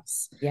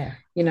powerhouse. Yeah.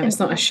 It's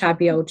not a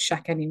shabby old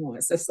shack anymore.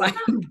 It's just like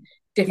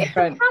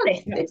different.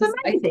 It's a palace. It's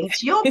amazing.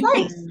 It's your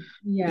place.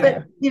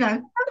 But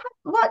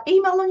what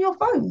email on your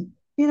phone?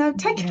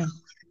 Take it.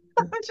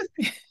 Just,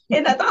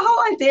 that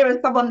whole idea of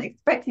someone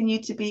expecting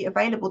you to be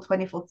available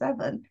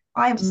 24/7.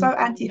 I am so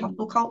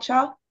anti-hustle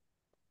culture,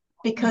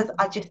 because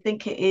I just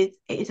think it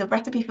is a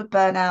recipe for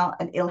burnout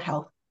and ill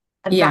health.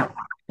 And that's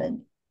what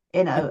happened.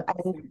 And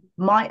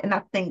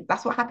I think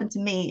that's what happened to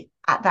me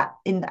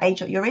in the age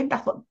that you're in.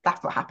 That's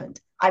what happened.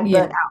 I'm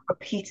burnt out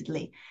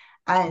repeatedly,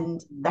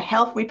 and the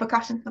health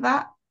repercussions for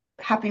that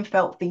have been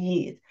felt for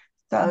years.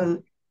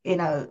 So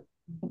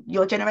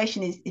your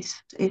generation is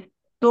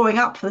storing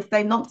up for the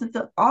same nonsense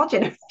that our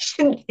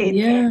generation did.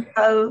 Yeah.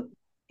 So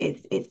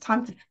it's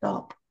time to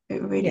stop.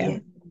 It really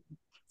is.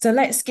 So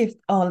let's give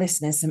our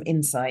listeners some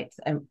insight,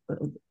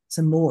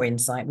 some more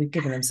insight. We've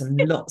given them some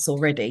lots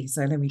already.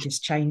 So let me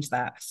just change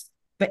that.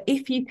 But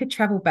if you could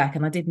travel back,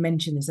 and I did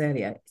mention this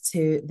earlier,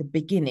 to the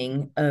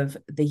beginning of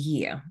the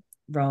year,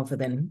 rather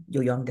than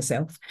your younger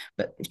self,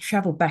 but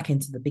travel back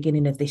into the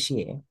beginning of this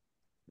year,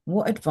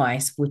 what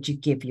advice would you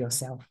give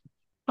yourself?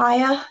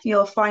 Hire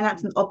your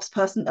finance and ops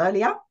person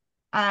earlier,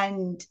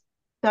 and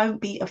don't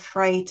be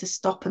afraid to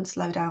stop and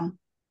slow down.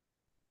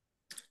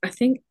 I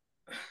think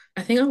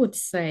I would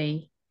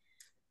say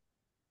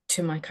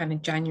to my kind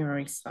of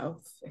January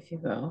self, if you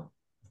will,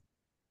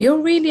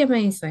 you're really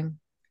amazing.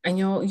 And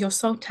you're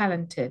so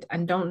talented,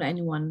 and don't let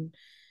anyone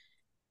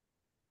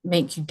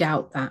make you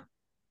doubt that,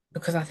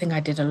 because I think I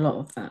did a lot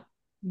of that,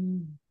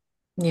 and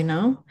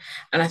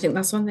I think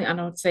that's one thing. And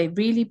I would say,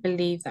 really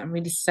believe that and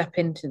really step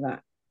into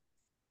that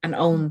and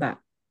own that,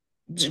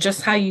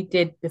 just how you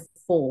did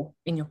before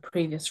in your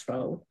previous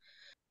role.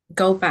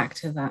 Go back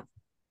to that,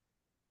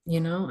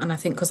 and I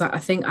think, because I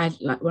think I,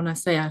 like, when I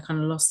say I kind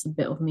of lost a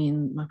bit of me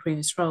in my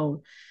previous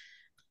role,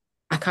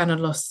 I kind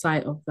of lost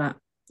sight of that.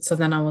 So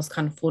then I was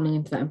kind of falling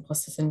into that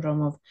imposter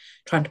syndrome of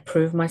trying to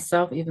prove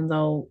myself, even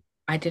though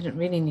I didn't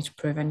really need to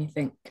prove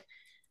anything.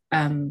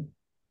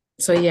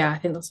 So I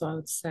think that's what I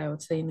would say. I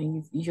would say,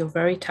 you're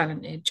very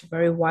talented, you're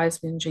very wise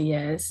within your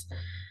years.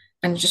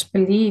 and just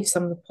believe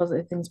some of the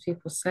positive things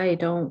people say.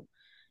 Don't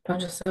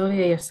just say, oh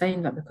yeah, you're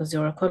saying that because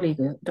you're a colleague.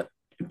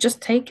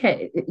 Just take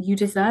it. You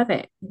deserve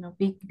it.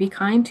 Be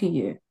kind to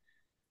you.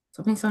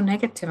 Stop being so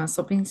negative and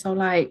stop being so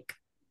like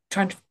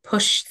trying to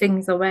push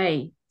things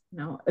away.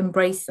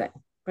 Embrace it.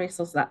 Embrace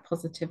those that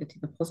positivity,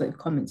 the positive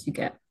comments you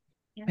get.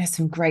 There's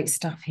some great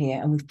stuff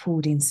here, and we've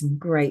pulled in some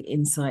great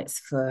insights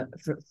for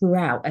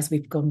throughout as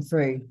we've gone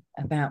through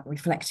about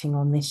reflecting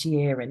on this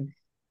year and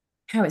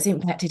how it's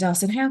impacted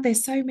us, and how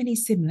there's so many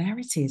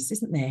similarities,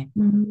 isn't there,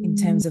 in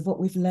terms of what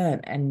we've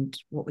learned and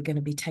what we're going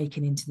to be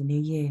taking into the new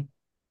year.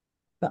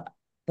 But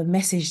the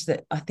message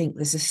that I think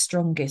there's the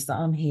strongest that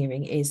I'm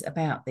hearing is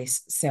about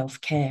this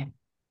self-care.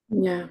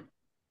 Yeah.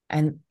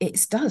 And it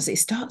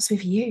starts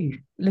with you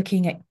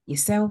looking at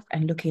yourself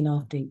and looking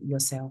after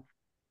yourself.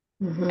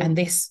 And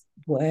this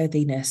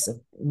worthiness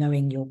of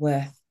knowing your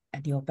worth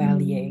and your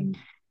value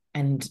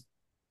and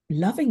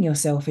loving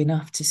yourself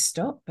enough to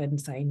stop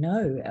and say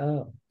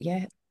no,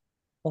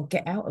 or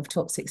get out of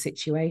toxic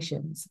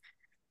situations,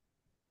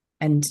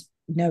 and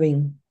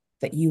knowing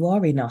that you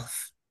are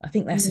enough. I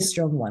think that's a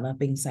strong one. I've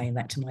been saying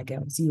that to my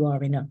girls. You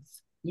are enough.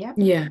 Yeah.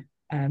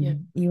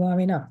 You are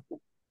enough.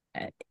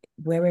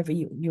 Wherever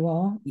you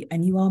are,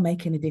 and you are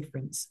making a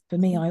difference. For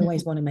me, I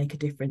always want to make a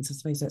difference. I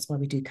suppose that's why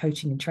we do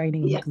coaching and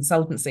training and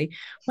consultancy. I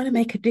want to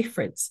make a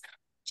difference.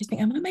 Just think,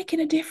 am I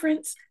making a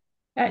difference?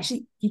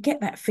 Actually, you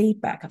get that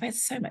feedback. I've had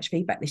so much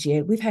feedback this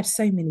year. We've had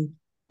so many,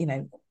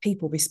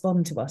 people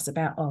respond to us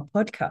about our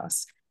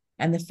podcast,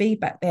 and the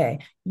feedback there,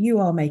 you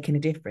are making a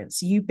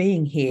difference. You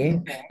being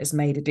here has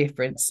made a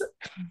difference.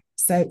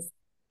 So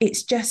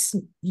it's just,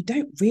 you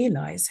don't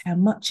realize how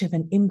much of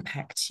an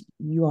impact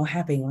you are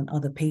having on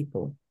other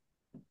people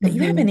that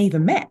you haven't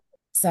even met.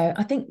 So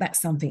I think that's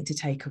something to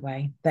take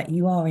away, that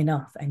you are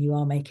enough and you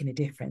are making a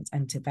difference,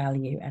 and to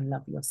value and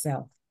love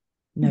yourself,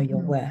 know your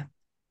worth,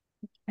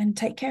 and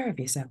take care of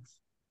yourself.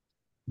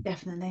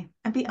 Definitely.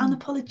 And be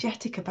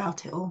unapologetic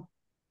about it all.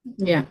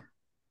 Yeah.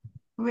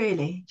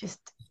 Really, just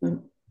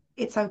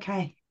it's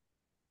okay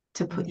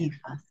to put you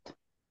first.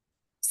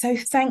 So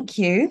thank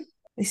you.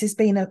 This has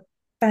been a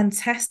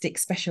fantastic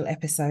special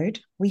episode.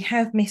 We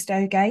have missed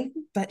Oge,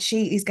 but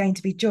she is going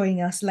to be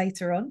joining us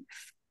later on.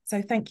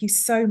 So thank you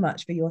so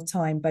much for your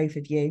time, both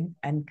of you,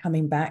 and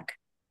coming back.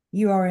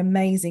 You are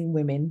amazing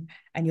women,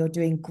 and you're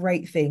doing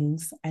great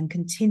things and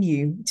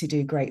continue to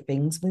do great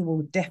things. We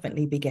will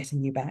definitely be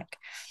getting you back.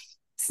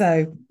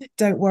 So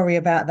don't worry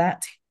about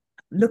that.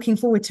 Looking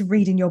forward to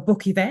reading your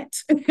book,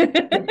 Yvette.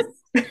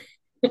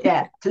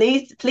 Yeah,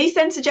 please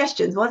send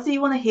suggestions. What do you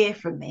want to hear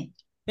from me?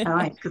 All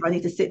right, because I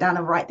need to sit down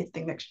and write this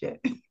thing next year.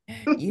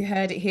 You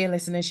heard it here,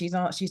 listeners. She's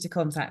asked you to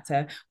contact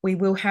her. We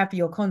will have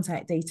your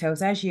contact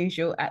details as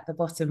usual at the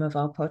bottom of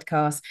our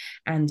podcast,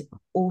 and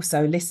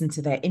also listen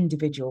to their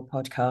individual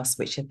podcasts,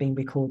 which have been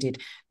recorded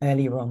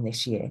earlier on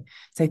this year.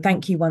 So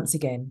thank you once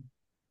again.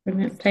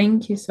 Brilliant.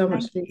 Thank you so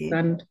much, Lisa.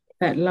 And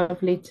that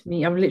lovely to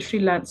meet. I've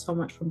literally learned so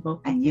much from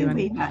both of you. And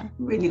you, Rena.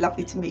 Really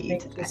lovely to meet you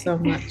today. Thank you so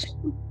much.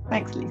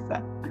 Thanks,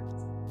 Lisa.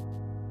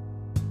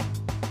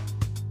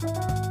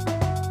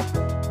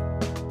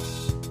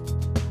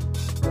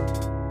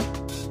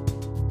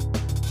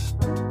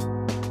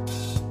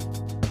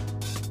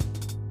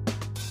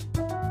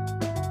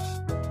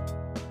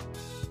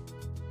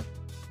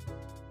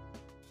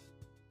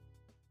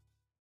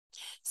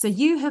 So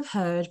you have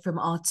heard from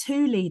our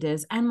two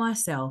leaders and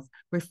myself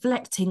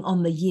reflecting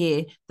on the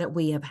year that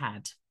we have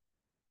had.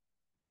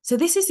 So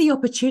this is the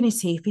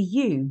opportunity for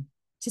you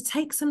to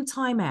take some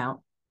time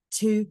out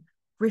to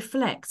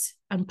reflect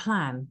and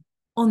plan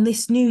on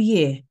this new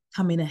year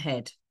coming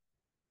ahead.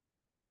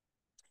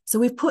 So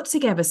we've put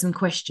together some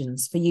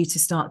questions for you to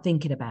start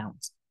thinking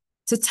about.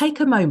 So take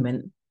a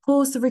moment,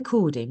 pause the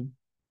recording,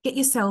 get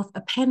yourself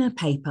a pen and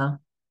paper,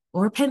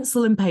 or a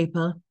pencil and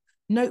paper,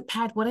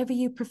 notepad, whatever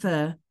you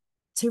prefer,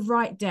 to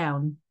write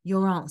down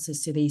your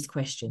answers to these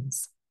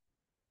questions.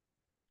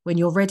 When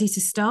you're ready to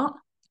start,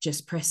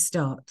 just press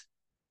start.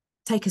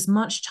 Take as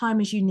much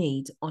time as you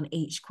need on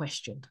each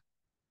question.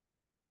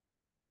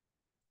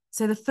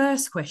 So the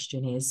first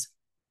question is,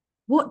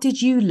 what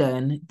did you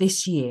learn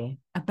this year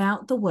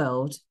about the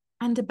world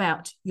and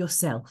about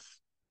yourself?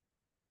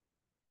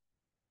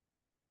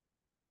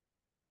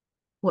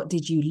 What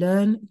did you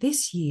learn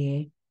this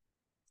year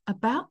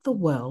about the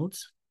world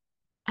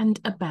and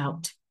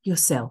about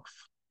yourself?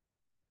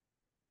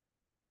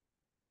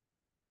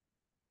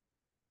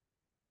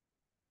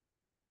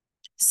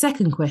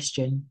 Second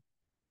question,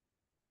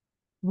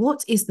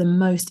 what is the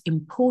most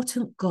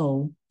important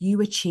goal you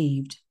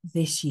achieved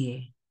this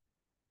year?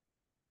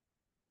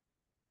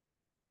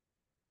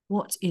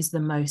 What is the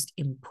most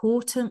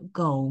important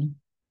goal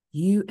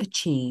you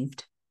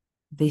achieved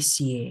this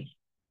year?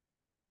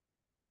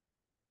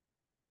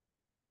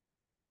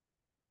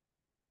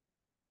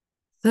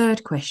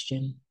 Third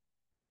question,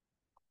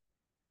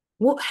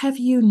 what have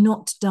you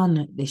not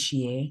done this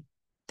year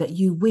that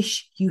you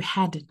wish you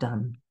had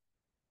done?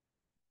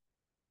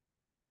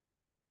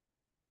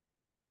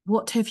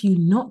 What have you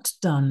not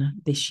done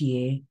this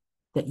year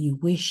that you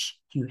wish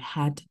you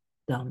had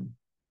done?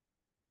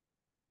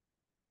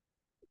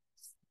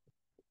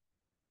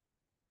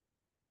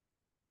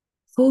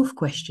 Fourth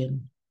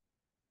question.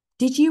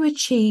 Did you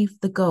achieve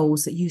the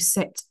goals that you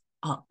set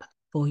up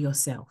for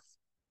yourself?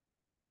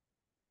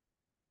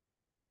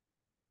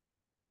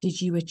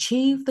 Did you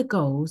achieve the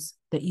goals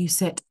that you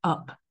set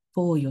up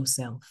for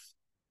yourself?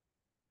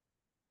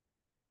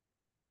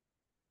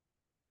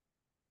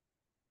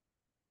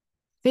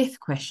 Fifth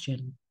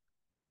question.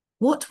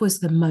 What was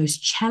the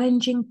most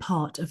challenging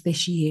part of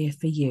this year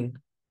for you?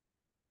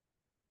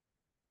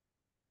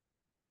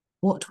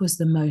 What was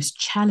the most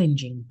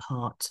challenging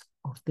part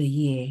of the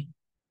year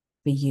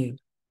for you?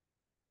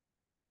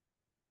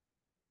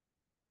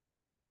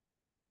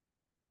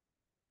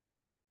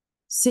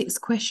 Sixth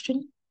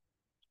question.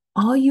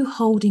 Are you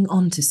holding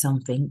on to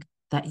something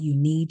that you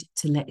need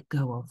to let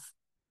go of?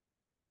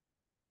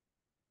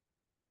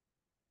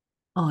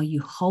 Are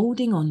you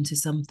holding on to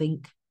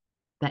something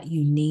that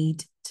you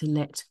need to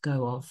let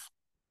go of?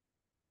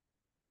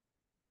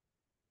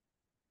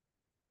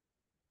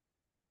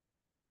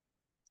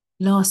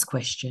 Last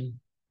question.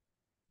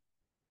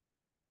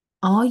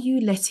 Are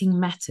you letting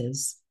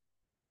matters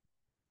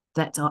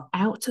that are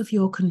out of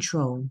your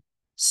control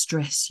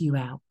stress you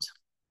out?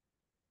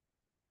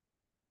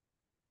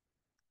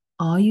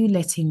 Are you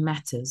letting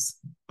matters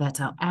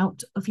that are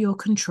out of your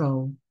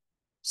control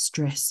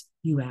stress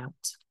you out?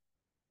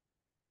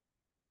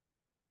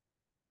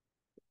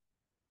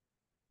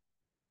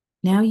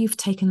 Now you've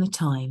taken the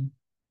time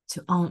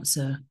to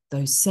answer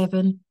those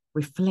 7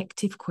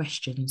 reflective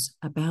questions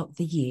about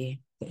the year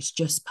that's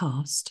just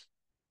passed.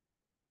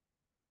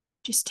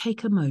 Just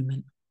take a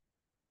moment.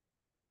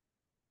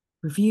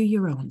 Review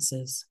your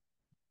answers.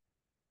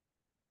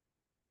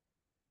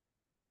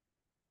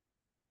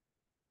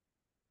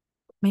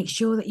 Make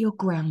sure that you're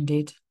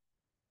grounded.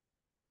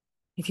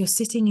 If you're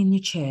sitting in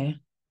your chair,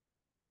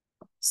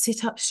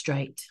 sit up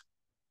straight.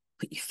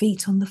 Put your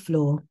feet on the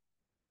floor,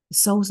 the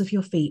soles of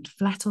your feet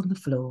flat on the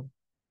floor,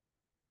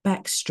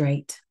 back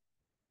straight.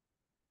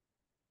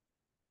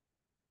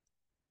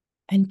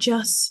 And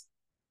just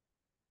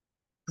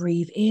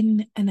breathe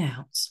in and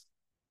out.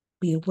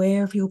 Be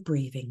aware of your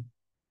breathing.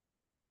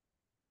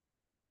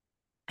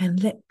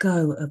 And let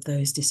go of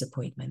those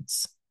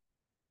disappointments.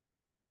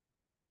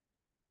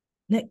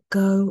 Let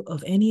go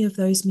of any of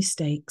those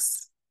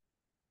mistakes.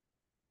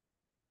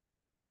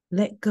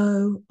 Let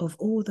go of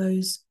all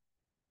those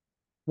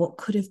what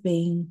could have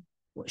been,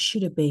 what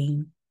should have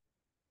been.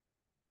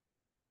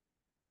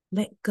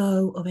 Let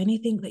go of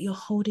anything that you're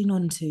holding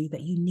on to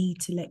that you need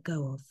to let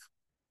go of.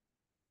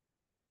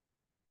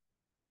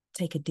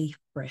 Take a deep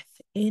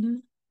breath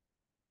in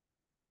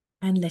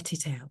and let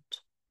it out.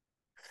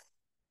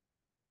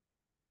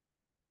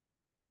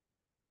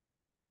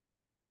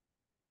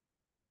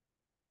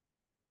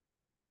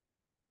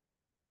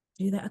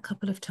 Do that a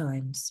couple of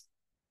times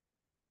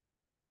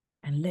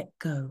and let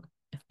go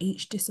of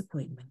each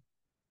disappointment,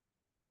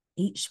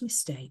 each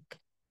mistake,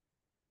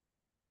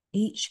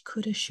 each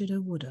coulda,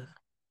 shoulda, woulda.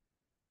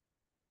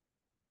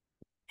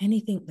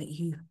 Anything that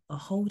you are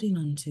holding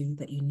on to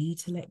that you need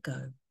to let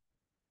go.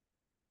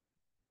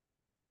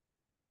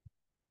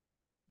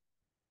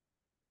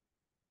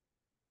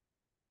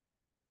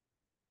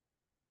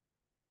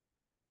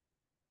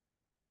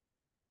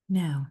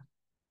 Now,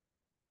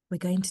 we're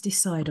going to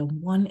decide on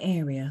one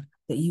area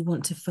that you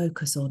want to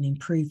focus on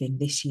improving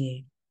this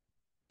year.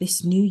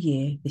 This new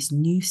year, this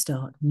new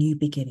start, new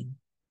beginning,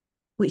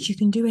 which you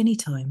can do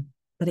anytime,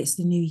 but it's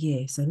the new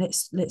year. So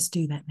let's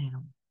do that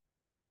now.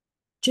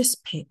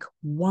 Just pick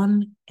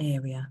one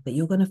area that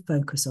you're going to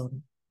focus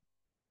on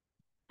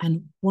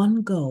and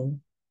one goal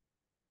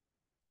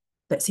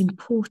that's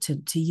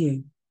important to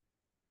you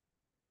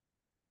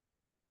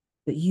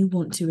that you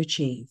want to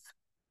achieve.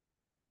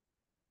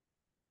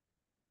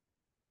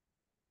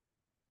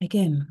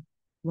 Again,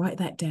 write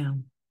that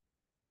down.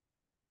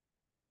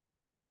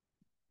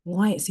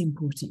 Why it's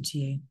important to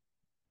you,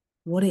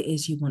 what it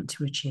is you want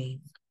to achieve,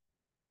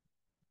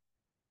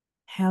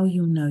 how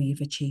you'll know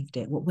you've achieved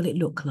it, what will it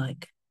look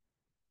like,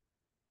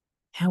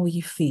 how will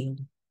you feel?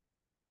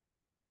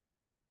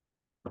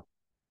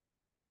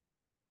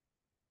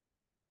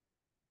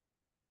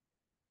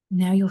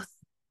 Now you're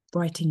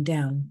writing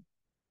down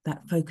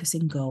that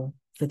focusing goal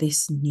for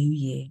this new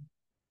year.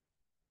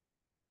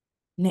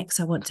 Next,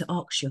 I want to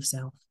ask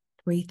yourself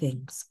 3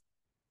 things.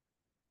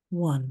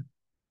 1,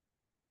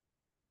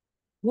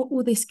 what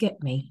will this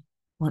get me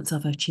once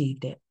I've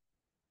achieved it?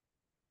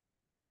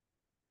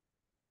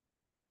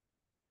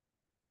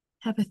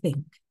 Have a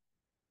think.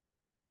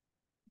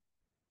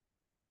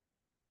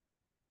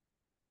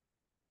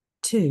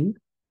 2,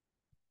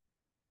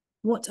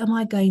 what am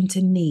I going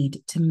to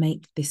need to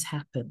make this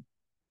happen?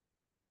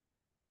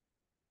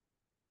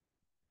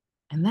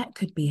 And that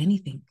could be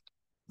anything.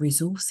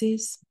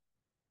 Resources,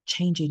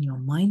 changing your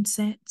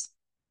mindset.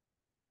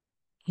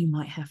 You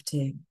might have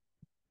to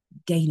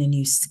gain a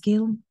new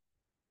skill.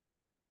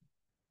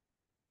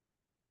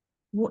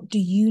 What do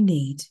you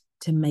need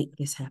to make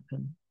this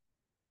happen?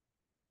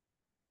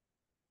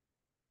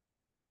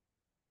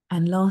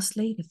 And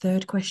lastly, the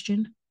 3rd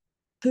question,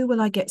 who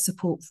will I get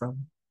support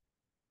from?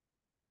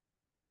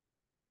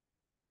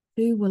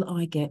 Who will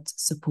I get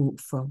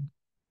support from?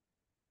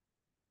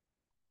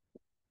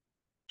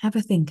 Have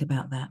a think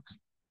about that.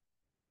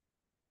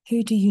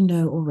 Who do you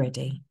know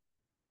already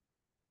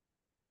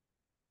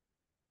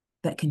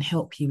that can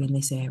help you in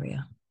this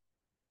area?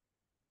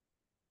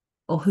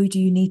 Or who do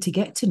you need to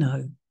get to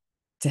know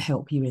to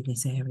help you in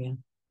this area?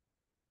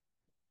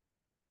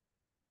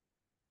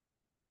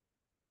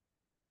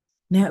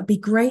 Now, it'd be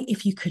great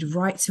if you could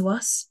write to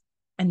us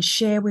and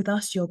share with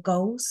us your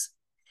goals.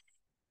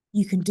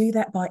 You can do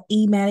that by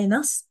emailing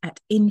us at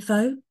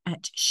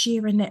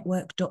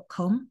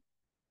info@shearernetwork.com.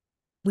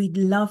 We'd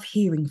love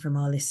hearing from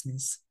our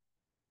listeners.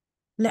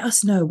 Let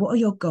us know, what are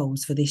your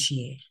goals for this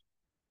year?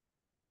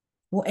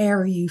 What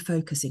area are you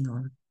focusing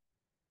on?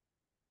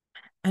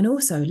 And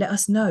also let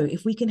us know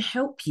if we can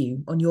help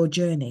you on your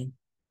journey.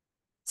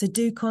 So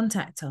do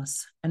contact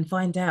us and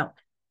find out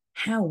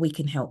how we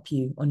can help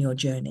you on your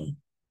journey.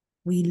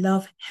 We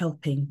love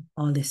helping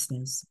our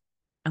listeners,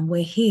 and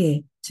we're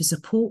here to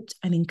support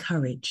and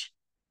encourage.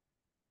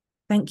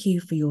 Thank you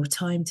for your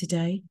time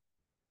today.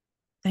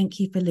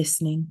 Thank you for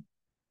listening.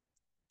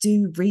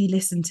 Do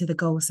re-listen to the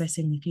goal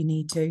setting if you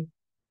need to.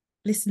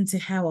 Listen to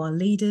how our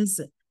leaders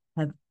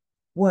have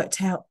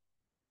worked out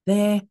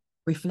their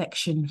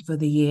reflection for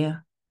the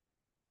year,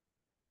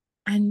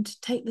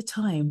 and take the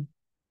time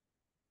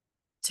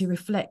to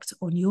reflect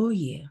on your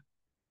year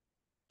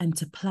and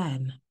to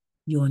plan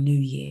your new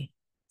year.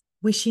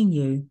 Wishing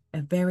you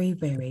a very,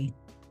 very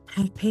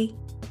happy,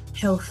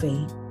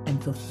 healthy,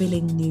 and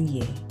fulfilling new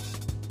year.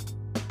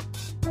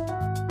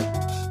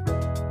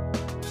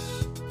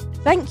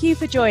 Thank you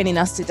for joining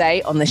us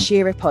today on the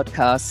Shearer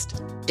Podcast.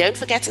 Don't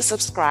forget to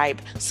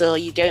subscribe so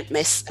you don't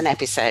miss an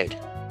episode.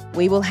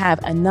 We will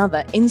have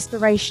another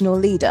inspirational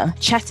leader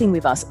chatting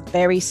with us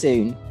very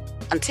soon.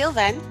 Until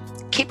then,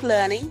 keep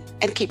learning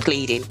and keep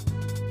leading.